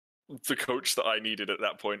the coach that I needed at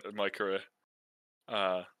that point in my career.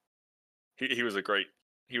 He was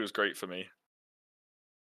great for me.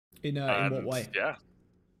 In what way? Yeah,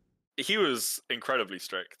 he was incredibly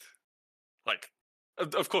strict. Like,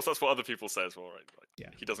 of course, that's what other people say as well, right? Like, yeah,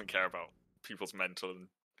 he doesn't care about people's mental and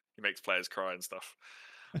he makes players cry and stuff.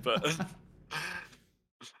 But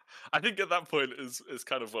I think at that point is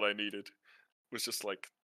kind of what I needed. Was just like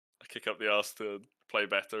a kick up the arse to play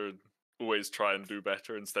better and always try and do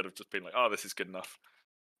better instead of just being like, oh, this is good enough.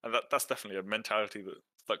 And that's definitely a mentality that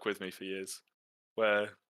stuck with me for years, where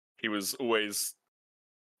he was always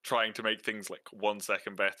trying to make things like 1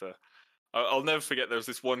 second better. I'll never forget. There was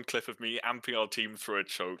this one clip of me amping our team through a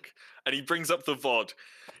choke, and he brings up the VOD.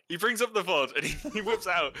 He brings up the VOD, and he whips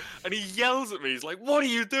out, and he yells at me. He's like, "What are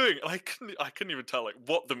you doing?" And I couldn't even tell like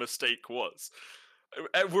what the mistake was.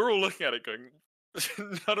 And we're all looking at it, going,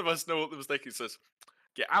 none of us know what the mistake is. He says,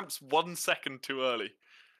 "Yeah, amps 1 second too early."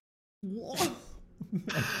 What?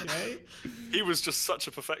 Okay. He was just such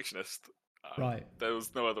a perfectionist. Right. There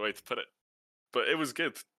was no other way to put it. But it was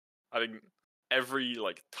good. I think every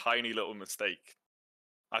like tiny little mistake.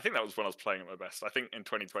 I think that was when I was playing at my best. I think in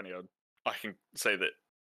 2020, I can say that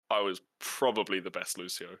I was probably the best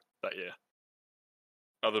Lucio that year.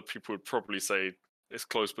 Other people would probably say it's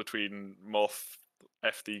close between Moth,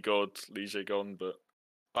 FD God, Liege Gon, but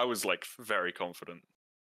I was like very confident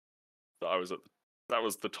that that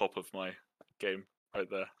was the top of my game right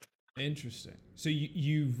there. Interesting. So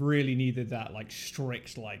you really needed that like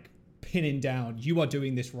strict like pinning down. You are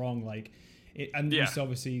doing this wrong, like, and Yeah. so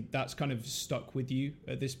obviously that's kind of stuck with you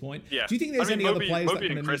at this point. Yeah. Do you think there's any other players that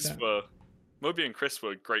kind of need that? Moby and Chris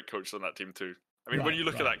were great coaches on that team too. I mean, when Right, you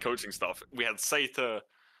look at that coaching stuff, we had Saita,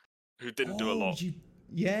 who didn't do a lot.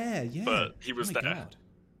 Yeah. But he was there. God.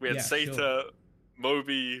 We had Yeah, Saita, sure.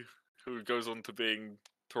 Moby, who goes on to being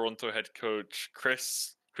Toronto head coach,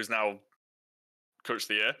 Chris, who's now coach of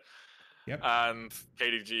the year, Yep. and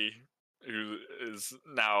KDG, who is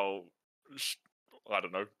now, I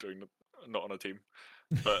don't know, doing not on a team.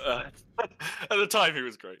 But at the time, he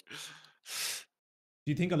was great.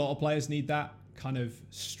 Do you think a lot of players need that kind of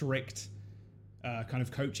strict kind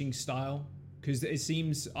of coaching style? Because it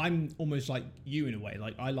seems I'm almost like you in a way.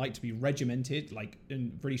 Like I like to be regimented, like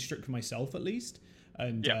and really strict for myself at least,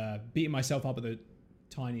 and beating myself up at the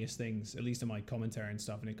tiniest things, at least in my commentary and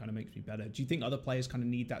stuff, and it kind of makes me better. Do you think other players kind of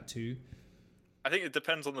need that too? I think it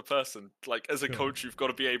depends on the person. Like as a coach, you've got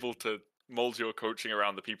to be able to mold your coaching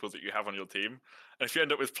around the people that you have on your team. And if you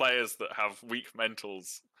end up with players that have weak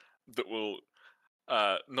mentals that will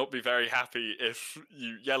not be very happy if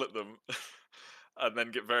you yell at them and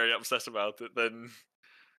then get very upset about it, then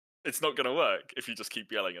it's not going to work if you just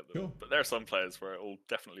keep yelling at them. Sure. But there are some players where it will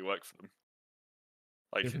definitely work for them.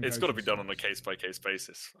 Like it's got to be done on a case-by-case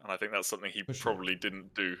basis. And I think that's something he probably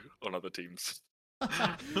didn't do on other teams.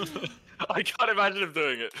 I can't imagine him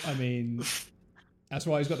doing it. I mean, that's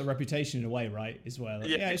why he's got the reputation in a way, right? As well. Like,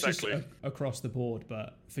 yeah, it's exactly. Just across the board.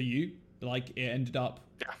 But for you, like it ended up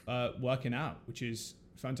working out, which is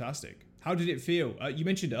fantastic. How did it feel? You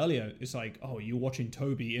mentioned earlier, it's like, oh, you're watching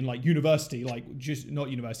Toby in like university, like just not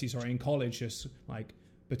university, sorry, in college, just like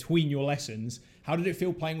between your lessons. How did it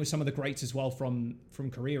feel playing with some of the greats as well from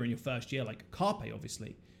Korea in your first year, like Carpe,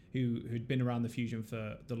 obviously, who'd been around the Fusion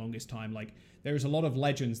for the longest time? Like there's a lot of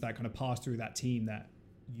legends that kind of passed through that team that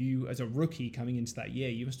you, as a rookie coming into that year,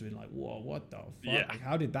 you must have been like, whoa, what the fuck? Yeah. Like,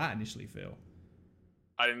 how did that initially feel?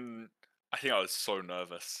 I think I was so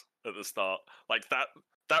nervous at the start. Like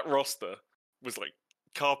that roster was like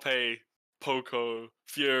Carpe, Poco,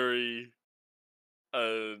 Fury,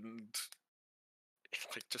 and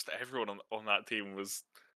like just everyone on that team was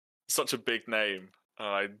such a big name.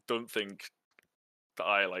 I don't think that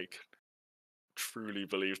I like truly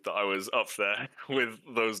believed that I was up there with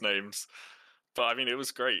those names. But I mean, it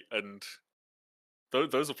was great, and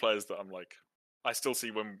those are players that I'm like, I still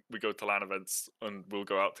see when we go to LAN events and we'll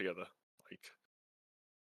go out together.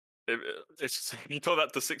 Like, it's you told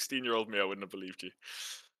that to 16-year-old me, I wouldn't have believed you.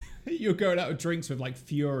 You're going out with drinks with like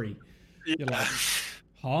Fury. Yeah. You're like,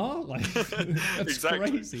 huh? Like that's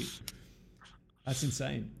crazy. That's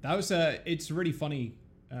insane. That was it's really funny.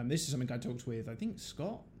 This is something I talked with, I think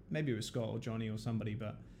Scott. Maybe it was Scott or Johnny or somebody,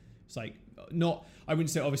 but it's like not. I wouldn't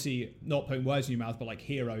say obviously not putting words in your mouth, but like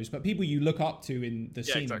heroes, but people you look up to in the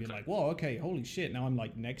scene and be like, whoa, okay, holy shit. Now I'm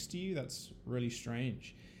like next to you. That's really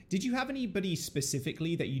strange. Did you have anybody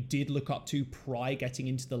specifically that you did look up to prior getting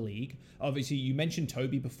into the league? Obviously, you mentioned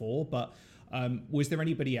Toby before, but was there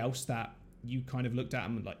anybody else that you kind of looked at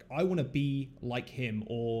and like, I want to be like him?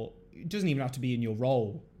 Or it doesn't even have to be in your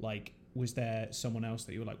role. Like, was there someone else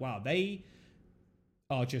that you were like, wow, they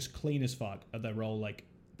are just clean as fuck at their role, like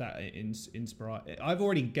that inspire? I've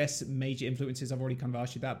already guessed major influences. I've already kind of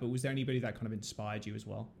asked you that, but was there anybody that kind of inspired you as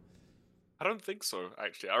well? I don't think so,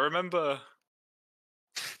 actually. I remember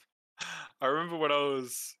when I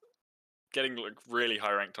was getting like really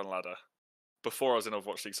high ranked on ladder before I was in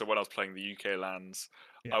Overwatch League. So when I was playing the UK LANs,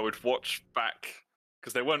 I would watch back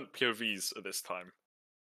because there weren't POVs at this time,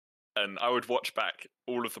 and I would watch back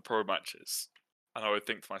all of the pro matches, and I would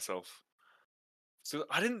think to myself, so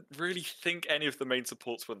I didn't really think any of the main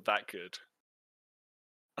supports were that good,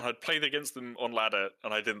 and I'd played against them on ladder,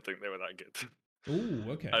 and I didn't think they were that good.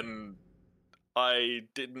 Ooh, okay. And I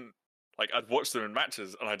didn't I'd watched them in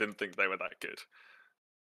matches and I didn't think they were that good.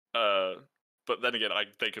 But then again,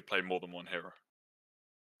 they could play more than one hero.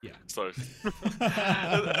 Yeah. So at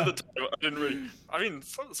the time, I didn't really. I mean,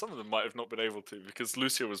 some of them might have not been able to because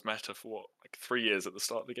Lucio was meta for what, like 3 years at the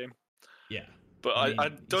start of the game. Yeah. But I mean, I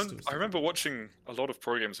don't. I remember watching a lot of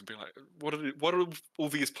pro games and being like, what are all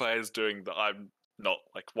these players doing that I'm not?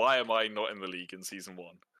 Like, why am I not in the league in season 1?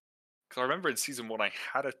 Because I remember in season 1 I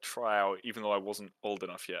had a tryout even though I wasn't old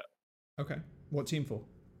enough yet. Okay. What team for?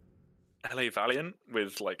 LA Valiant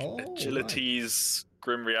with like Agilities, right.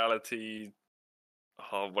 Grim Reality,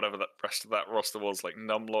 whatever that rest of that roster was, like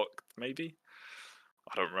Numlock, maybe?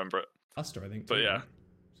 I don't remember it. Buster, I think. But too, yeah. Right?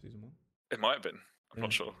 Season 1. It might have been. I'm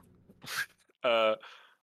not sure. But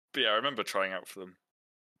yeah, I remember trying out for them.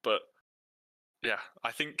 But yeah,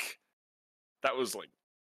 I think that was like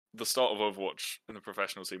the start of Overwatch in the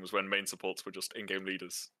professional scene was when main supports were just in-game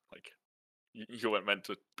leaders. Like, you weren't meant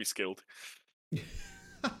to be skilled.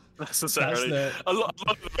 Necessarily. A lot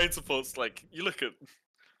of the main supports, like, you look at...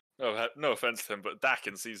 no offense to him, but Dak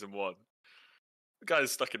in season 1. The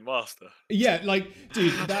guy's stuck in Master. Yeah, like,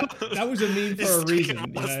 dude, that was a meme for a reason,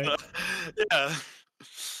 you know? Yeah.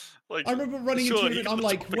 Like, I remember running into it and I'm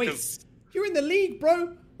like, wait, you're in the league,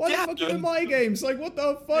 bro? Why the fuck are you in my games? Like, what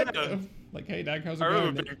the fuck? Yeah. Like, hey, Dak, how's it going? I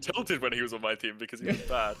remember being tilted when he was on my team because he was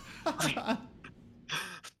bad.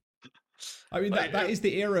 I mean, that is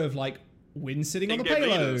the era of, like, Win sitting on the payload.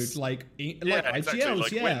 Leaders. Like IGLs, exactly.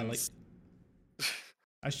 Like, like,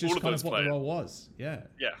 that's just kind of what the role was. Yeah.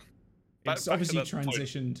 Yeah. It's obviously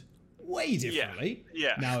transitioned way differently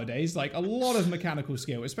nowadays. Like, a lot of mechanical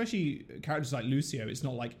skill, especially characters like Lucio. It's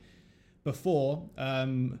not like before.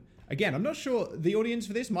 Again, I'm not sure the audience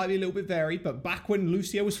for this might be a little bit varied, but back when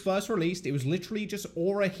Lucio was first released, it was literally just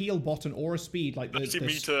aura heal bot and aura speed. Like,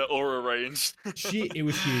 30-meter aura range. It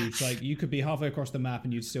was huge. Like, you could be halfway across the map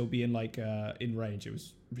and you'd still be in, like, in range. It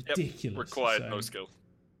was ridiculous. Required no skill.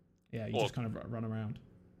 Yeah, you just kind of run around.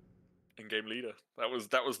 In-game leader. That was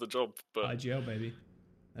the job. But IGL, baby.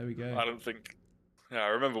 There we go. I don't think... Yeah, I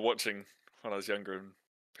remember watching when I was younger and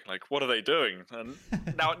being like, what are they doing? And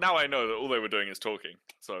now I know that all they were doing is talking.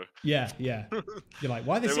 So yeah. You're like,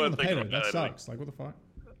 why are they sitting on the payload? That sucks. Like, what the fuck?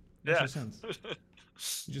 Makes no sense.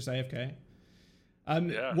 You just AFK.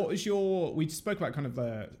 What was your... We spoke about kind of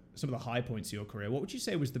some of the high points of your career. What would you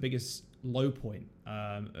say was the biggest low point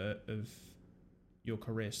of your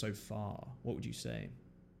career so far? What would you say?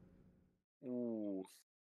 Ooh,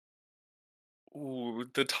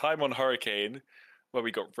 the time on Hurricane where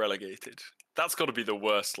we got relegated. That's got to be the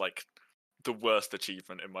worst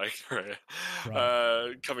achievement in my career.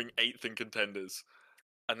 Right. Coming 8th in contenders,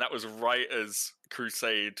 and that was right as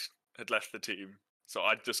Crusade had left the team. So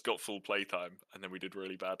I just got full playtime, and then we did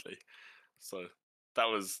really badly. So that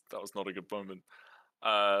was not a good moment.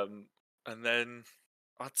 And then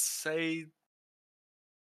I'd say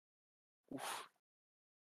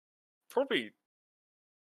probably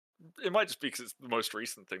it might just be because it's the most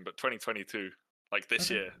recent thing, but 2022, like this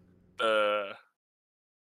year,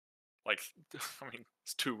 like, I mean,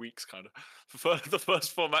 it's 2 weeks kind of. For the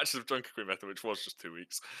first 4 matches of Junker Queen Method, which was just 2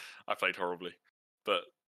 weeks, I played horribly. But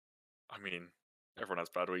I mean, everyone has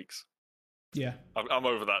bad weeks. Yeah, I'm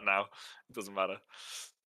over that now. It doesn't matter.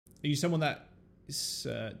 Are you someone that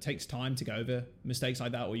takes time to go over mistakes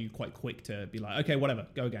like that, or are you quite quick to be like, okay, whatever,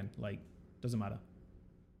 go again? Like, doesn't matter.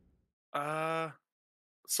 I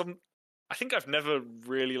think I've never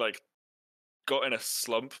really like got in a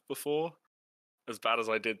slump before as bad as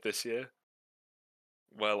I did this year,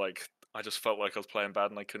 where like I just felt like I was playing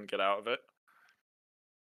bad and I couldn't get out of it.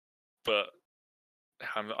 But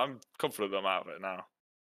I'm confident that I'm out of it now.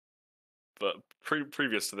 But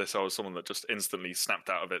previous to this, I was someone that just instantly snapped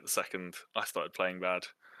out of it the second I started playing bad.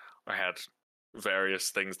 I had various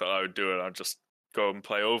things that I would do, and I'd just go and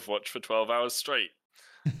play Overwatch for 12 hours straight.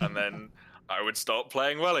 And then I would start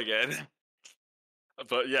playing well again.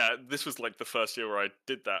 But yeah, this was like the first year where I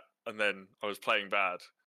did that, and then I was playing bad,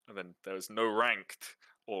 and then there was no ranked,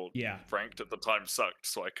 or ranked at the time sucked,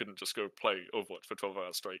 so I couldn't just go play Overwatch for 12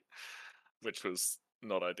 hours straight, which was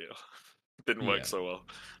not ideal. Didn't work so well.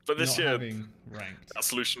 But this year, that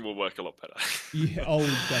solution will work a lot better. Yeah,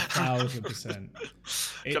 1,000%.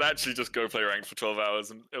 Can actually just go play ranked for 12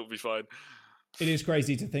 hours and it'll be fine. It is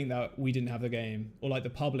crazy to think that we didn't have the game, or like the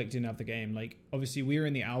public didn't have the game. Like, obviously we were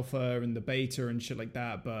in the alpha and the beta and shit like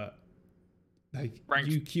that, but like, ranked,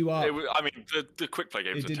 you queue up. I mean, the quick play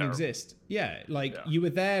games didn't exist. Yeah, like you were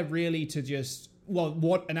there really to just, well,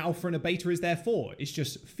 what an alpha and a beta is there for? It's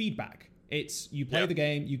just feedback. It's you play the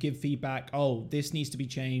game, you give feedback. Oh, this needs to be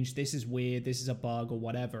changed. This is weird. This is a bug or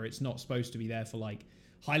whatever. It's not supposed to be there for like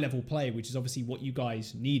high level play, which is obviously what you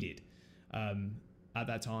guys needed at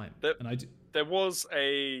that time. There was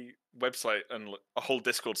a website and a whole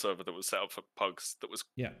Discord server that was set up for pugs that was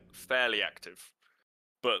fairly active,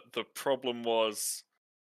 but the problem was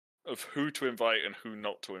of who to invite and who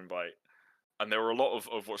not to invite. And there were a lot of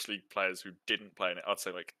Overwatch League players who didn't play in it. I'd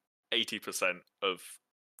say like 80% of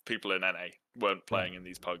people in NA weren't playing in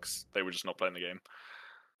these pugs. They were just not playing the game.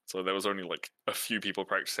 So there was only like a few people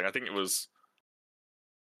practicing. I think it was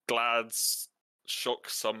Glad's, Shock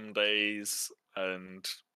some days, and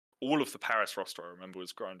all of the Paris roster I remember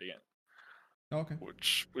was grinding it. Okay.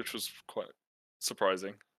 Which was quite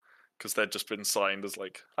surprising because they'd just been signed as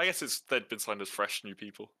like, I guess they'd been signed as fresh new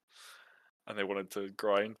people and they wanted to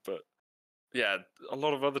grind, but yeah, a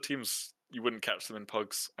lot of other teams, you wouldn't catch them in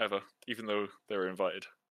pugs ever, even though they were invited.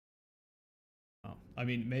 Oh, I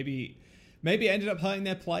mean, maybe it ended up hurting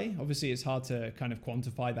their play. Obviously, it's hard to kind of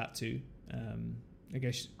quantify that too. I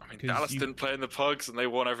guess. I mean, Dallas didn't play in the pugs and they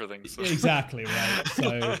won everything. So. Exactly, right.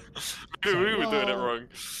 So we were doing it wrong.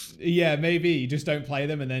 Yeah, maybe you just don't play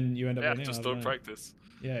them and then you end up winning. Just don't practice.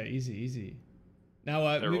 Yeah, easy.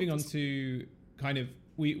 Now, moving on to kind of,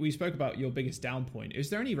 we spoke about your biggest down point. Is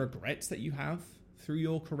there any regrets that you have through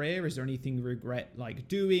your career? Is there anything you regret like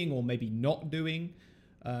doing or maybe not doing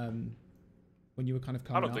when you were kind of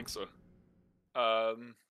coming up? I don't think so.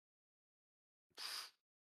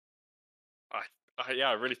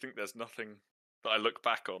 I really think there's nothing that I look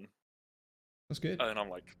back on. That's good. And I'm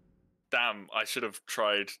like, damn, I should have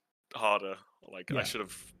tried harder. Like, I should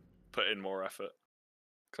have put in more effort.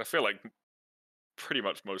 Because I feel like pretty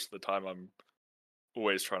much most of the time I'm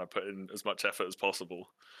always trying to put in as much effort as possible.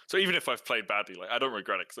 So even if I've played badly, like I don't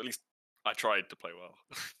regret it because at least I tried to play well.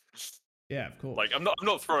 Yeah, of course. Like I'm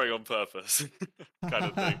not throwing on purpose, kind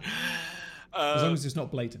of thing. As long as it's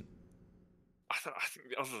not blatant. I think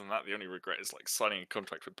other than that, the only regret is like signing a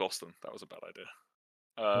contract with Boston. That was a bad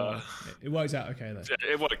idea. It works out okay though.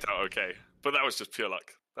 Yeah, it worked out okay, but that was just pure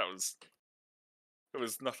luck. It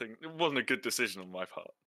was nothing. It wasn't a good decision on my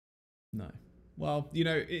part. No. Well,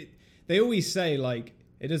 they always say like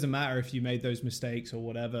it doesn't matter if you made those mistakes or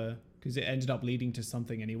whatever because it ended up leading to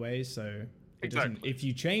something anyway. So if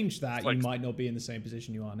you change that, you might not be in the same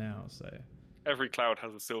position you are now. So every cloud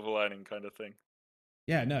has a silver lining, kind of thing.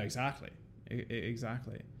 Yeah. No. Exactly.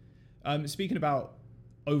 Exactly. Speaking about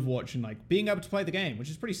Overwatch and like being able to play the game, which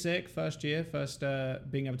is pretty sick. First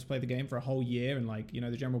being able to play the game for a whole year and like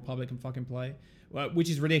the general public can fucking play, which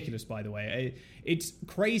is ridiculous by the way. It's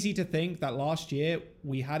crazy to think that last year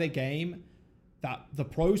we had a game that the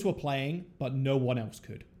pros were playing but no one else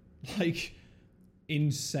could. Like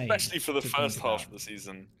insane. Especially for the first half of the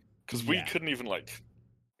season because we couldn't even like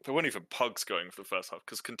there weren't even pugs going for the first half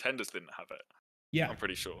because contenders didn't have it. Yeah, I'm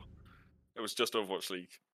pretty sure. It was just Overwatch League.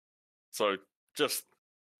 So,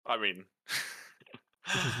 I mean,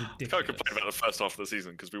 can't complain about the first half of the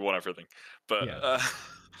season because we won everything. But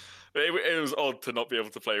it was odd to not be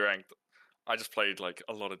able to play ranked. I just played like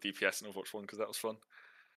a lot of DPS in Overwatch 1 because that was fun.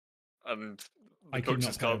 And I could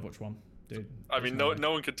not play Overwatch 1, dude. I mean,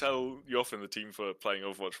 no one could tell you off in the team for playing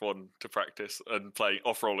Overwatch 1 to practice and playing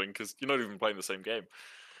off-rolling because you're not even playing the same game.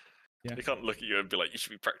 Yeah. They can't look at you and be like, you should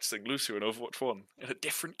be practicing Lucio in Overwatch 1 in a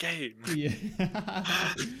different game. Yeah.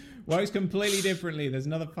 Works completely differently. There's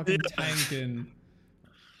another fucking tank and...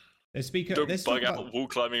 Don't bug out wall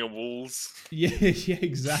climbing on walls. Yeah,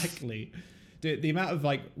 exactly. The amount of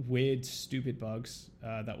like weird, stupid bugs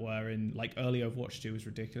that were in like early Overwatch 2 was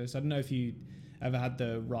ridiculous. I don't know if you ever had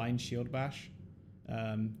the Rhine shield bash,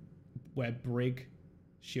 where Brig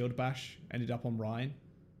shield bash ended up on Rhine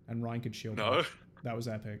and Rhine could shield bash. That was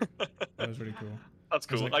epic. That was really cool. That's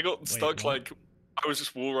cool. I got stuck like I was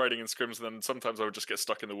just wall riding in scrims, and then sometimes I would just get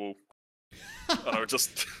stuck in the wall, and I would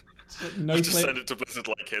just send it to Blizzard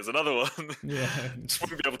like, "Here's another one." Yeah, just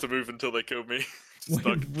wouldn't be able to move until they killed me.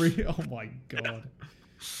 Oh my god,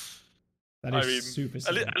 that is super.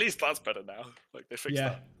 At least that's better now. Like they fixed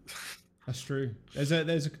that. That's true.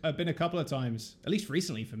 There's been a couple of times, at least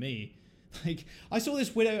recently for me. Like I saw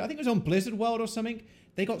this widow. I think it was on Blizzard World or something.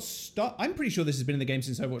 They got stuck. I'm pretty sure this has been in the game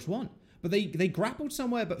since Overwatch 1. But they grappled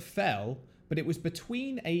somewhere but fell. But it was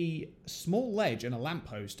between a small ledge and a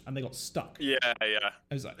lamppost, and they got stuck. Yeah. I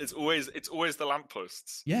was like, it's always the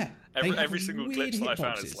lampposts. Yeah. Every single glitch that I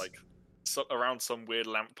found is like around some weird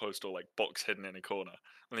lamppost or like box hidden in a corner,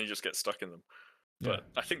 and then you just get stuck in them. But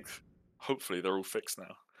I think hopefully they're all fixed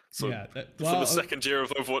now. So for the second year of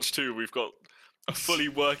Overwatch 2, we've got a fully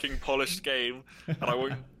working, polished game, and I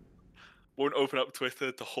won't open up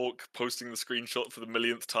Twitter to Hawk posting the screenshot for the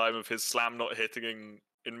millionth time of his slam not hitting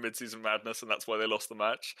in mid-season madness, and that's why they lost the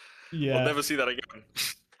match. Yeah. We'll never see that again.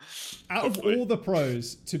 Out of all the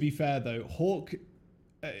pros, to be fair though, Hawk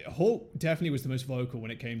definitely was the most vocal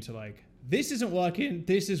when it came to like, this isn't working,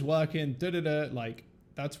 this is working, like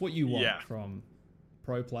that's what you want from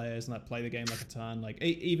pro players and that play the game like a ton. Like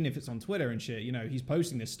even if it's on Twitter and shit, you know, he's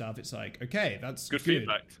posting this stuff. It's like, okay, that's good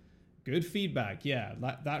feedback. Good feedback. Yeah,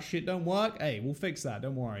 that shit don't work. Hey, we'll fix that.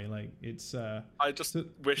 Don't worry. Like it's. I just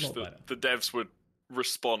wish that the devs would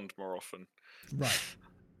respond more often. Right.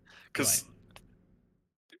 Because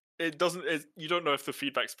it doesn't. You don't know if the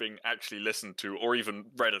feedback's being actually listened to or even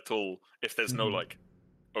read at all if there's no like,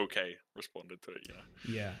 okay, responded to it. You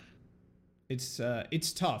know. Yeah.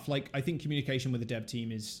 It's tough. Like I think communication with the dev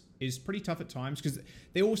team is pretty tough at times because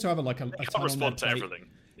they also have a can't respond to everything.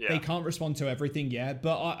 Yeah. They can't respond to everything. Yeah,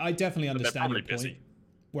 but I definitely understand your point.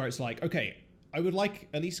 Where it's like, okay, I would like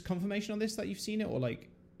at least confirmation on this that you've seen it or like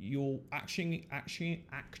you're actioning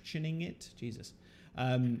it. Jesus.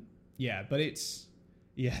 Yeah, but it's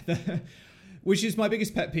which is my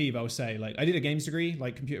biggest pet peeve. I would say like I did a games degree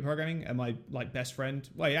like computer programming and my like best friend.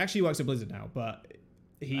 Well, he actually works at Blizzard now, but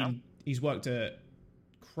he's worked at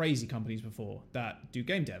crazy companies before that do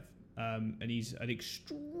game dev. And he's an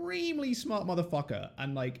extremely smart motherfucker.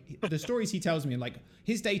 And like the stories he tells me, and like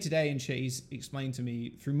his day to day and shit, he's explained to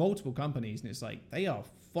me through multiple companies, and it's like they are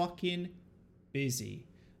fucking busy.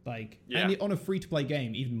 Like, and on a free to play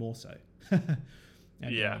game, even more so. And,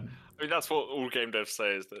 I mean, that's what all game devs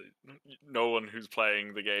say is that no one who's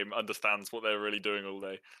playing the game understands what they're really doing all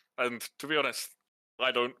day. And to be honest,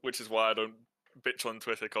 I don't, which is why I don't bitch on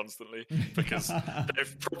Twitter constantly, because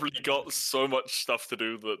they've probably got so much stuff to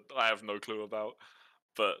do that I have no clue about.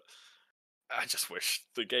 But I just wish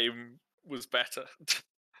the game was better.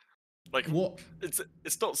 Like, what?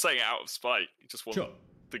 It's not saying it out of spite. You just want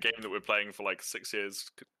the game that we're playing for like 6 years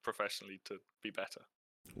professionally to be better.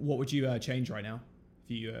 What would you change right now?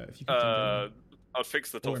 If you could I'd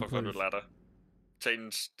fix the top 500 ladder,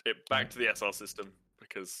 change it back to the SR system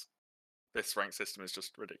because this rank system is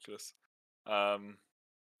just ridiculous.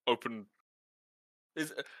 Open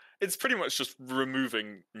it's pretty much just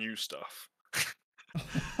removing new stuff.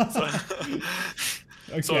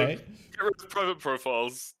 Okay. So get rid of private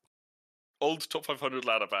profiles, old top 500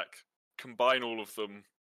 ladder back, combine all of them.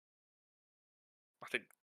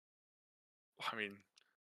 I mean,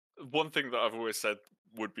 one thing that I've always said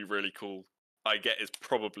would be really cool, I get is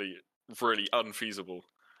probably really unfeasible,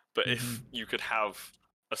 but if you could have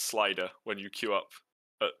a slider when you queue up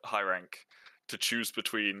at high rank to choose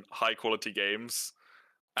between high quality games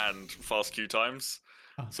and fast queue times,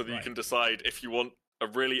 so that you can decide if you want a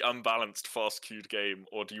really unbalanced fast queued game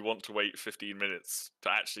or do you want to wait 15 minutes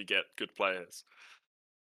to actually get good players.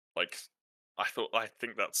 Like, I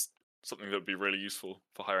think that's something that would be really useful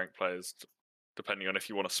for high rank players, depending on if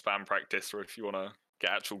you want to spam practice or if you want to get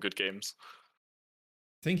actual good games.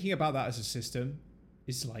 Thinking about that as a system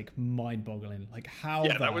is like mind-boggling. Like how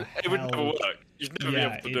it would never work. You'd never be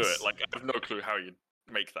able to do it. Like I have no clue how you'd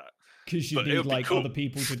make that. Because you need like other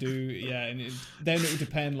people to do, and then it would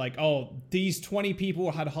depend. Like, oh, these 20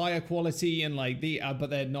 people had higher quality and like but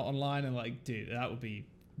they're not online, and like, dude, that would be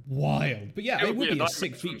wild. But yeah, it would be a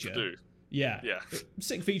sick feature. Yeah,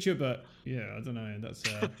 sick feature, but yeah, I don't know. That's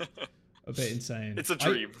a bit insane. It's a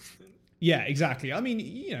dream. Yeah, exactly. I mean,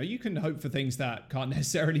 you know, you can hope for things that can't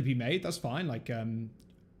necessarily be made. That's fine. Like,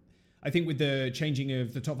 I think with the changing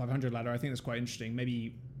of the top 500 ladder, I think that's quite interesting.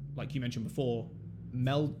 Maybe, like you mentioned before,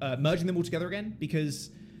 merging them all together again,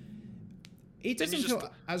 because it doesn't feel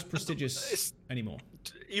as prestigious anymore.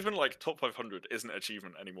 Even like top 500 isn't an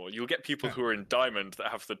achievement anymore. You'll get people who are in Diamond that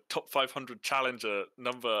have the top 500 challenger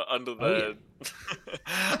number under their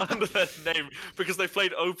under their name because they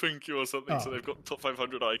played Open Queue or something, so they've got top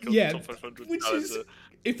 500 icon, top 500 challenger.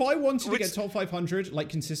 If I wanted to get top 500 like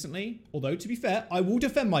consistently, although to be fair, I will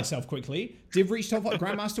defend myself quickly. Did reach top 500,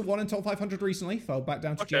 Grandmaster 1 and top 500 recently, fell back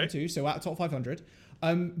down to GM2, so at top 500.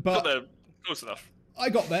 But they're close enough. I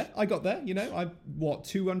got there, you know,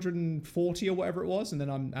 240 or whatever it was, and then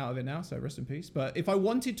I'm out of it now, so rest in peace. But if I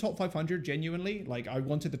wanted top 500 genuinely, like I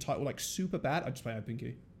wanted the title like super bad, I'd just play Open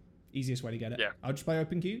Queue. Easiest way to get it. Yeah. I'd just play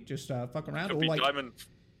Open Queue, just fuck around. Or like Diamond.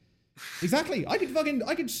 Exactly. I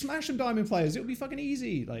could smash some Diamond players. It would be fucking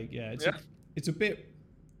easy. Like, it's a bit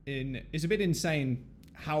insane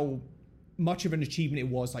how much of an achievement it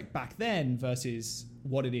was like back then versus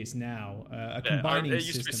what it is now. Combining it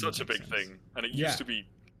used to be such a big thing, and it used to be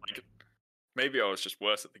like, maybe I was just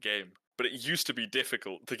worse at the game, but it used to be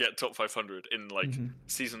difficult to get top 500 in like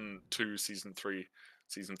season 2, season 3,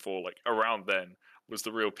 season 4, like around then, was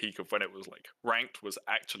the real peak of when it was like ranked was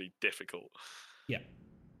actually difficult. Yeah.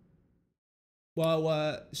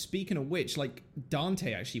 Well, speaking of which, like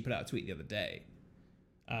Dante actually put out a tweet the other day.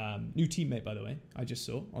 New teammate, by the way, I just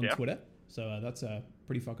saw on Twitter. So that's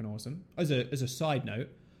pretty fucking awesome. As a side note,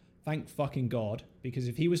 thank fucking God, because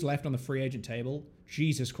if he was left on the free agent table,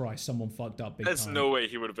 Jesus Christ, someone fucked up big There's time. no way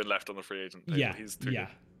he would have been left on the free agent table. Yeah, he's too good.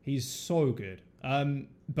 He's so good.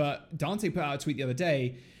 But Dante put out a tweet the other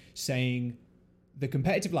day saying the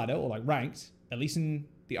competitive ladder, or like ranked, at least in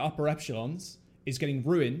the upper echelons, is getting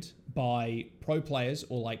ruined by pro players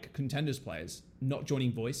or like contenders players not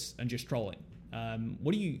joining voice and just trolling.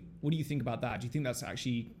 What do you think about that? Do you think that's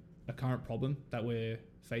actually a current problem that we're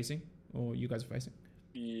facing, or you guys are facing?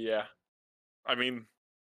 Yeah, I mean,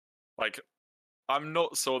 like, I'm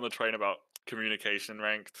not so on the train about communication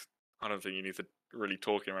ranked. I don't think you need to really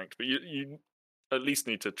talk in ranked, but you at least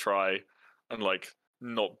need to try and like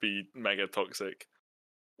not be mega toxic.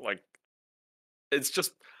 Like, it's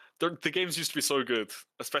just the games used to be so good,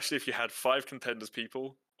 especially if you had 5 contenders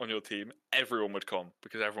people on your team. Everyone would come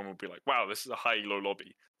because everyone would be like, "Wow, this is a high-low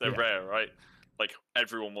lobby. They're rare, right?" Like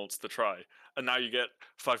everyone wants to try, and now you get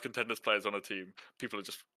 5 contenders players on a team. People are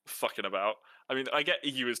just fucking about. I mean, I get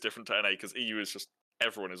EU is different to NA because EU is just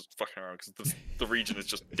everyone is fucking around because the region is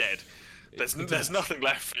just dead. There's nothing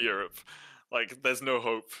left for Europe. Like there's no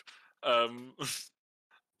hope.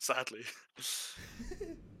 Sadly.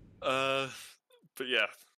 But yeah,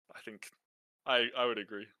 I think I would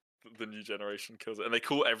agree. The new generation kills it, and they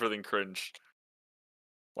call everything cringe.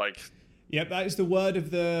 Like, yep, that is the word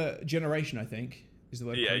of the generation. I think is the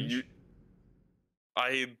word. Yeah, cringe.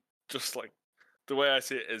 I just like the way I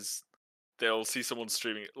see it is they'll see someone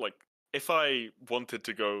streaming. Like, if I wanted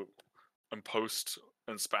to go and post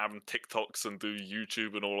and spam TikToks and do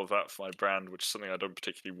YouTube and all of that for my brand, which is something I don't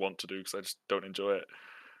particularly want to do because I just don't enjoy it.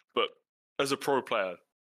 But as a pro player,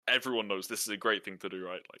 everyone knows this is a great thing to do,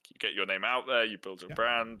 right? Like, you get your name out there, you build your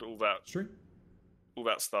brand, all that. True. All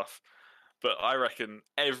that stuff. But I reckon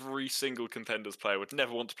every single contenders player would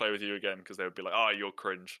never want to play with you again because they would be like, "Oh, you're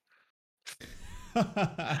cringe."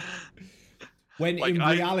 When like, in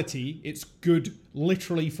reality, it's good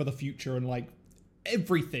literally for the future and like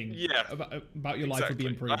everything about your life would be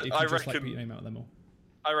improved if you just like put your name out there more.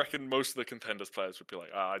 I reckon most of the contenders players would be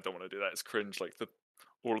like, I don't want to do that. It's cringe. Like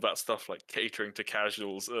all of that stuff, like catering to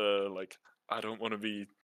casuals. Like I don't want to be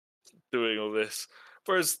doing all this.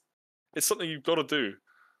 Whereas it's something you've got to do.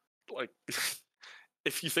 Like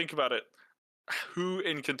if you think about it, who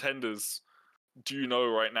in contenders do you know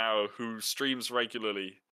right now who streams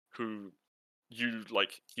regularly, who you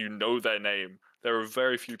know their name? There are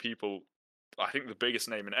very few people. I think the biggest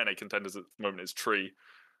name in NA contenders at the moment is Tree,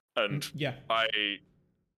 and I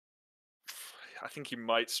think he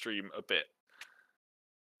might stream a bit,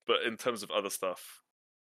 but in terms of other stuff,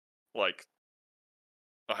 like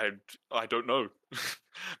I don't know.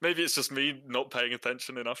 Maybe it's just me not paying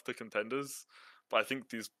attention enough to contenders, but I think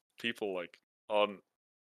these people like aren't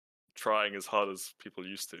trying as hard as people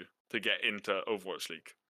used to get into Overwatch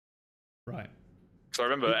League. Right. So I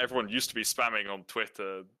remember everyone used to be spamming on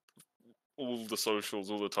Twitter, all the socials,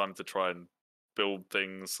 all the time to try and build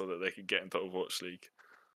things so that they could get into Overwatch League.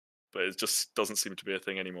 But it just doesn't seem to be a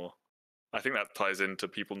thing anymore. I think that ties into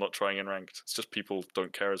people not trying in ranked. It's just people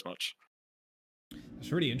don't care as much.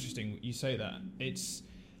 It's really interesting you say that. It's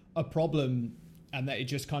a problem, and that it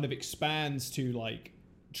just kind of expands to like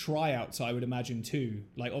tryouts, I would imagine too.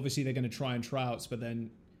 Like obviously they're going to try and tryouts, but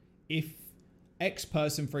then if X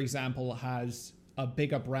person, for example, has a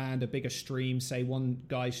bigger brand, a bigger stream, say one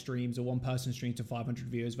guy streams or one person streams to 500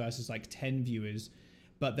 viewers versus like 10 viewers,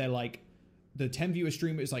 but they're like the 10 viewer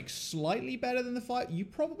streamer is like slightly better than the 5. You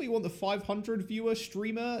probably want the 500 viewer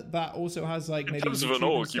streamer that also has like maybe in terms of an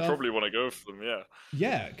org, you probably want to go for them,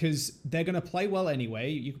 yeah, because they're going to play well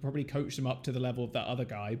anyway. You could probably coach them up to the level of that other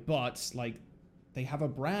guy, but like they have a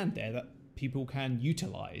brand there that people can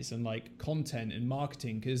utilize, and like content and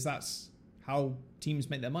marketing, because that's how teams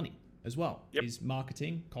make their money as well. Is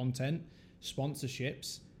marketing, content,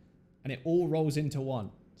 sponsorships, and it all rolls into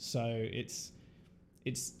one. So it's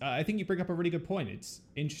I think you bring up a really good point. It's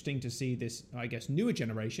interesting to see this, I guess, newer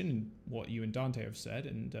generation, and what you and Dante have said,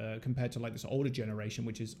 and compared to like this older generation,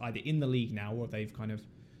 which is either in the league now or they've kind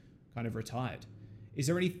of retired. Is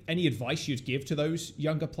there any advice you'd give to those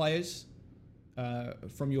younger players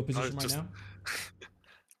from your position right now?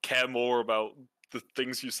 Care more about the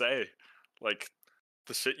things you say, like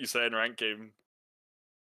the shit you say in ranked game.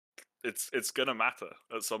 It's gonna matter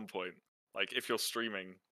at some point. Like if you're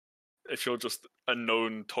streaming. If you're just a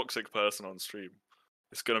known toxic person on stream,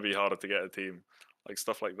 it's going to be harder to get a team. Like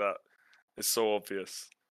stuff like that. It's so obvious,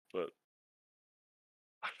 but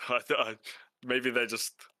Maybe they're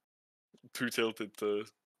just too tilted to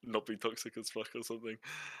not be toxic as fuck or something.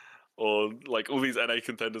 Or like all these NA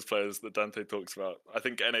contenders players that Dante talks about. I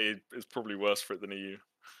think NA is probably worse for it than EU.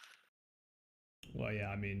 Well, yeah,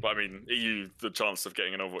 I mean... But I mean, EU, the chance of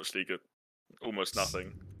getting an Overwatch League at almost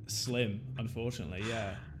nothing. Slim, unfortunately,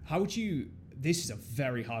 yeah. How would you... This is a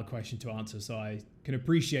very hard question to answer, so I can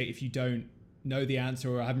appreciate if you don't know the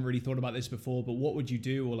answer or haven't really thought about this before, but what would you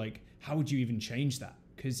do, or like, how would you even change that?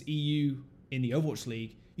 Because EU in the Overwatch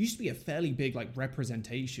League used to be a fairly big like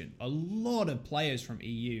representation. A lot of players from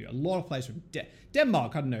EU, a lot of players from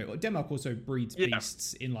Denmark. I don't know. Denmark also breeds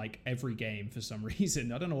beasts in like every game for some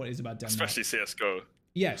reason. I don't know what it is about Denmark. Especially CS:GO.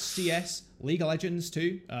 Yes, CS, League of Legends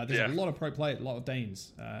too. There's a lot of pro players, a lot of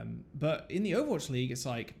Danes. But in the Overwatch League, it's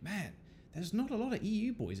like, man, there's not a lot of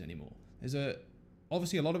EU boys anymore. There's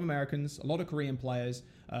obviously a lot of Americans, a lot of Korean players,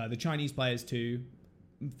 the Chinese players too,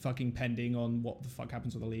 fucking pending on what the fuck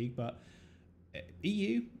happens with the league. But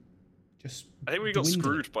EU, just I think we got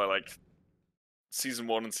screwed by like season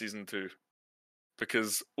 1 and season 2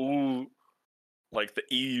 because all like the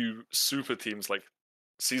EU super teams, like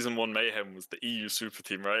season 1 Mayhem was the EU super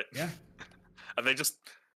team, right? Yeah. And they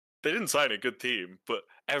didn't sign a good team, but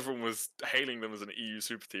everyone was hailing them as an EU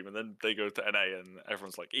super team, and then they go to NA and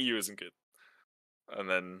everyone's like, EU isn't good. And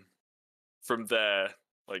then from there,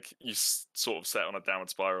 like you sort of set on a downward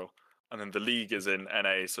spiral. And then the league is in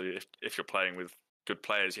NA, so if you're playing with good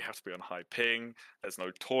players, you have to be on high ping. There's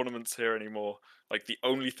no tournaments here anymore. Like the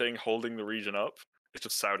only thing holding the region up is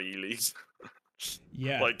just Saudi leagues.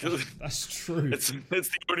 Yeah, like that's true. It's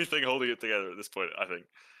the only thing holding it together at this point, I think,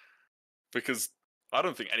 because I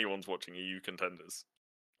don't think anyone's watching EU contenders.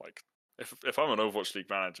 Like if I'm an Overwatch League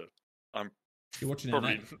manager, You're watching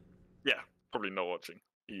probably probably not watching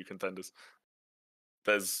EU contenders.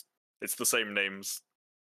 It's the same names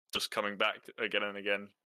just coming back again and again,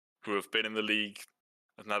 who have been in the league,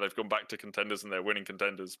 and now they've gone back to contenders and they're winning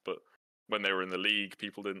contenders, but when they were in the league,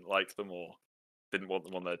 people didn't like them or didn't want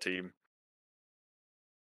them on their team.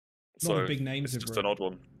 A lot of big names it's have just an odd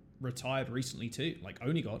one. Retired recently too, like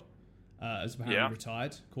Onigod has apparently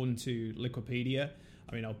retired, according to Liquipedia.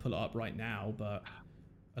 I mean, I'll pull it up right now, but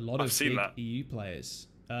a lot of big EU players.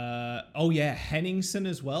 Henningsen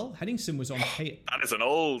as well. Henningsen was on... That is an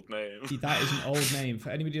old name. That is an old name. For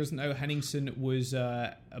anybody who doesn't know, Henningsen was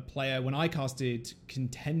a player when I casted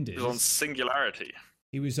Contenders. He was on Singularity.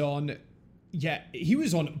 He was on... Yeah, he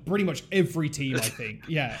was on pretty much every team, I think.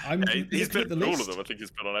 Yeah, he's been on all of them. I think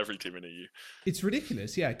he's been on every team in EU. It's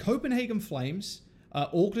ridiculous, yeah. Copenhagen Flames,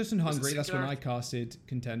 August and Hungary, that's when I casted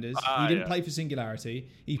Contenders. He didn't play for Singularity.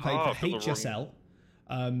 He played for HSL.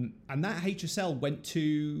 And that HSL went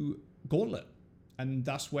to Gauntlet, and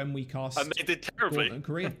that's when we cast. And they did terribly in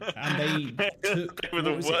Korea, and they took. They were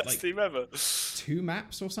the worst team ever. 2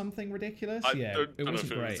 maps or something ridiculous. I don't know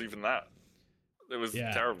if it was even that. It was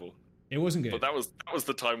terrible. It wasn't good. But that was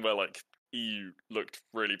the time where like EU looked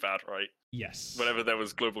really bad, right? Yes. Whenever there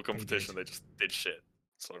was global competition, they just did shit.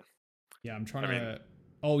 So. Yeah, I'm trying to.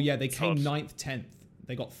 Oh yeah, they came 9th, 10th.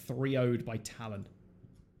 They got 3-0'd by Talon.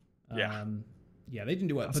 Yeah, they didn't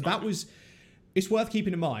do well. But that was... It's worth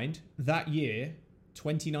keeping in mind, that year,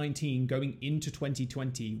 2019, going into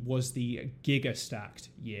 2020, was the giga-stacked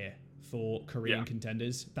year for Korean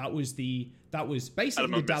contenders. That was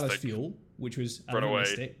basically the Dallas Fuel, which was...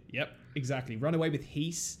 Runaway. Yep, exactly. Runaway with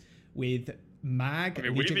Heese, with Mag,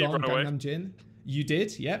 Nijagon, Gangnam Jin. You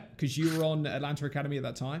did, yep, because you were on Atlanta Academy at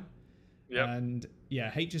that time. Yep. And,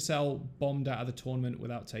 yeah, HSL bombed out of the tournament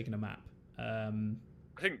without taking a map.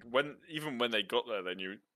 I think even when they got there, they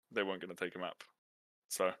knew they weren't going to take a map.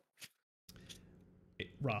 So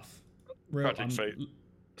rough, tragic fate.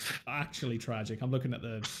 Actually tragic. I'm looking at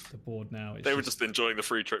the board now. They were just enjoying the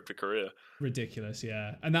free trip to Korea. Ridiculous,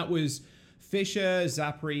 yeah. And that was Fisher,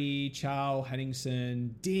 Zapri, Chow,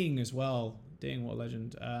 Henningsen, Ding as well. Ding, what a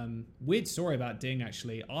legend. Weird story about Ding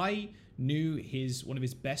actually. I knew one of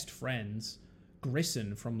his best friends,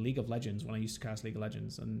 Grisson, from League of Legends when I used to cast League of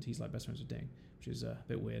Legends, and he's like best friends with Ding, which is a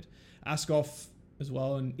bit weird. Askoff as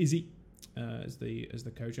well, and Izzy as the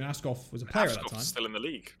coach. And Askoff was a player at that time. Still in the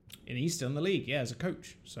league. And he's still in the league, yeah, as a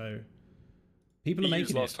coach. So people are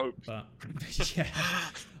making it. Hope. But yeah,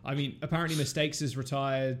 I mean, apparently Mistakes is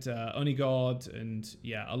retired. Onigod, and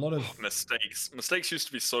yeah, a lot of Mistakes used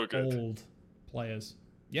to be so good. Old players.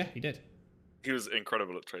 Yeah, he did. He was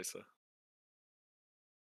incredible at Tracer.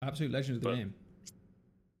 Absolute legend of the game.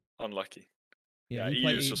 Unlucky. Yeah,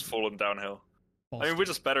 EU's just fallen downhill. Boston. I mean, we're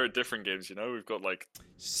just better at different games, you know? We've got, like,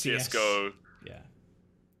 CSGO. Yeah.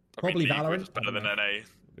 Probably Valorant. We're better than NA.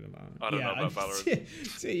 I don't know about Valorant.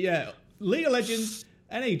 Yeah, League of Legends,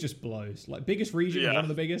 NA just blows. Like, biggest region, one of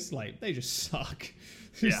the biggest, like, they just suck.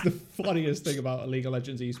 It's the funniest thing about League of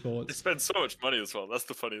Legends esports. They spend so much money as well. That's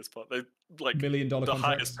the funniest part. They like $1 million the contracts.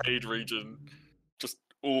 highest paid region, just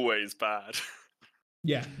always bad.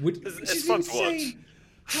 Yeah, it's fun to watch.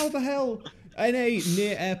 How the hell? NA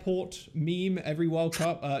near airport meme every World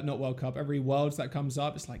Cup, not World Cup, every Worlds that comes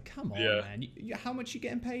up. It's like, come on, man. How much you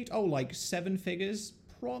getting paid? Oh, like 7 figures.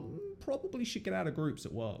 Probably should get out of groups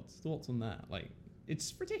at Worlds. Thoughts on that? Like,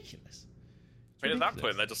 it's ridiculous. I mean, at that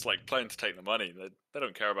point, they're just like playing to take the money. They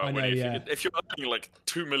don't care about winning. If you're earning like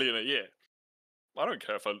 $2 million a year, I don't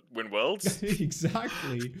care if I win Worlds.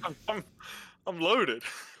 Exactly. I'm loaded.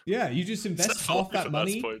 Yeah, you just invest half that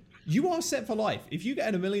money. You are set for life. If you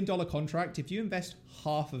get a $1 million contract, if you invest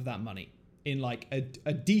half of that money in like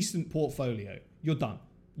a decent portfolio, you're done.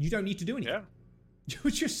 You don't need to do anything. Yeah.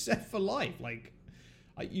 You're just set for life. Like,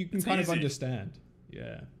 you can kind of understand.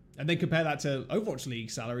 Yeah. And then compare that to Overwatch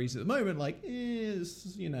League salaries at the moment, like,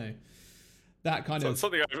 you know, that kind of...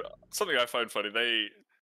 Something I find funny,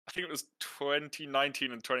 I think it was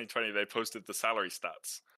 2019 and 2020, they posted the salary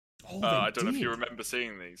stats. Oh, I don't know if you remember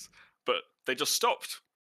seeing these, but they just stopped.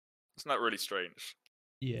 Isn't that really strange?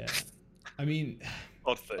 Yeah. I mean...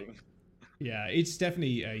 Odd thing. Yeah, it's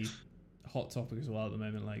definitely a hot topic as well at the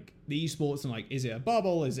moment. Like, the esports and like, is it a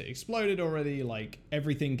bubble? Is it exploded already? Like,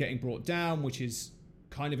 everything getting brought down, which is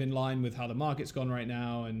kind of in line with how the market's gone right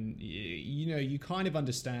now. And, you know, you kind of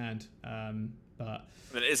understand. But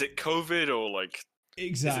then is it COVID or like,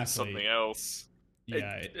 exactly, is it something else?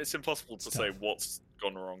 Yeah, it's impossible to say what's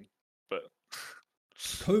gone wrong, but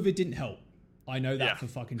COVID didn't help. I know that for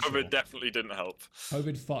fucking sure. COVID definitely didn't help.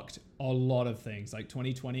 COVID fucked a lot of things, like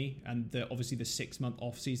 2020 and obviously the 6-month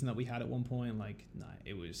off season that we had at one point. Like,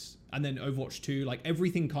 it was, and then Overwatch 2, like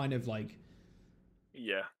everything kind of like,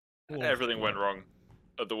 everything went wrong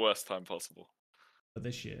at the worst time possible. But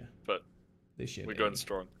this year, we're going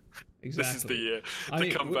strong. Exactly. This is the year to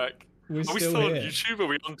come back. Are we still on YouTube? Are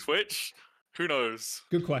we on Twitch? Who knows?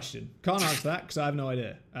 Good question. Can't answer that because I have no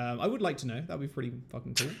idea. I would like to know. That'd be pretty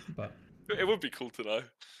fucking cool. But it would be cool to know.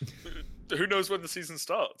 Who knows when the season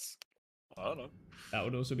starts? I don't know. That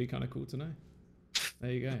would also be kind of cool to know.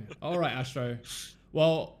 There you go. All right, Astro.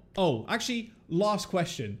 Well, actually, last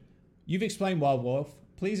question. You've explained Wild Wolf.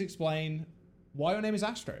 Please explain why your name is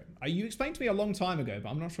Astro. You explained to me a long time ago, but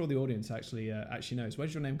I'm not sure the audience actually knows. Where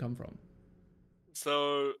does your name come from?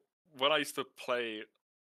 So when I used to play,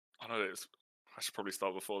 I don't know, I should probably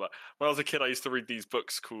start before that. When I was a kid, I used to read these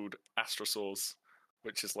books called Astrosaurs,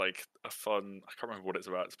 which is like a fun, I can't remember what it's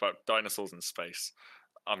about. It's about dinosaurs in space.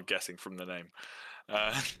 I'm guessing from the name.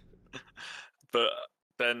 But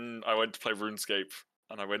then I went to play RuneScape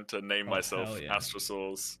and I went to name myself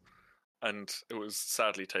Astrosaurs, and it was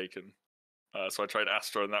sadly taken. So I tried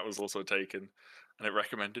Astro and that was also taken, and it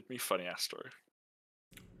recommended me FunnyAstro.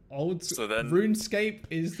 So then RuneScape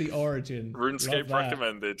is the origin. RuneScape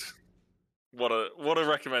recommended. What a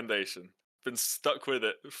recommendation. Been stuck with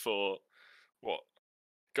it for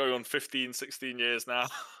going on 15, 16 years now.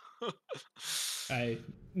 Hey,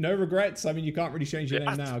 no regrets. I mean, you can't really change your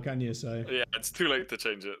name now, can you? So yeah, it's too late to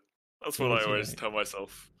change it. That's what I always tell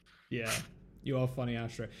myself. Yeah, you are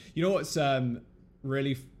FunnyAstro. You know what's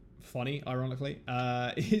really funny, ironically,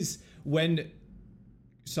 is when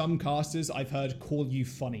some casters I've heard call you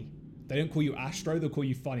funny. They don't call you Astro, they'll call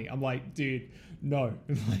you funny. I'm like, dude, no.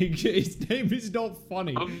 Like, his name is not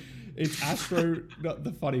funny. It's Astro, not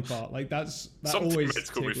the funny part. Like, that some always teammates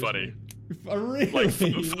call me funny.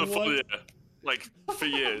 Really? Like, for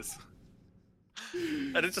years.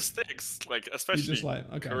 And it just sticks. Like, especially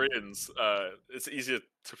Koreans, it's easier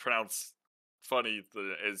to pronounce funny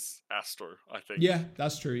than it is Astro, I think. Yeah,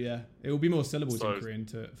 that's true, yeah. It will be more syllables in Korean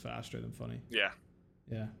for Astro than funny. Yeah.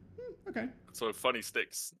 Yeah. Okay. So funny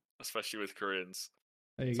sticks, especially with Koreans.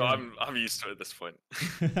 There you go. I'm used to it at this point.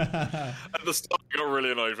 At the start, I got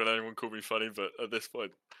really annoyed when anyone called me funny, but at this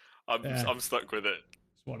point, I'm stuck with it.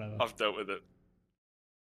 It's whatever. I've dealt with it.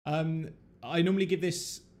 I normally give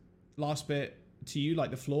this last bit to you,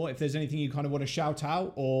 like the floor. If there's anything you kind of want to shout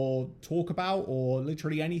out or talk about, or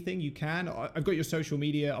literally anything, you can. I've got your social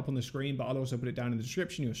media up on the screen, but I'll also put it down in the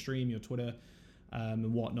description, your stream, your Twitter,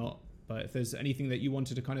 and whatnot. But if there's anything that you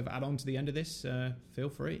wanted to kind of add on to the end of this, feel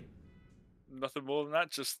free. Nothing more than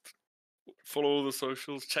that. Just follow all the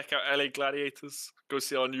socials. Check out LA Gladiators. Go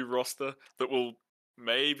see our new roster that will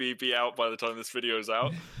maybe be out by the time this video is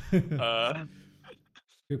out. Good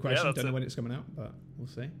question. Don't know when it's coming out, but we'll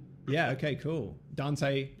see. Yeah, okay, cool.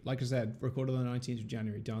 Dante, like I said, recorded on the 19th of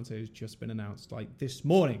January. Dante has just been announced like this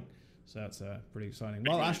morning. So that's pretty exciting.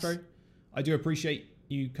 Well, Astro, I do appreciate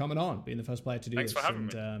you coming on, being the first player to do Thanks this. for having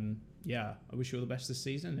me. Yeah, I wish you all the best this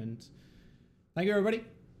season, and thank you, everybody.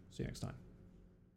 See you next time.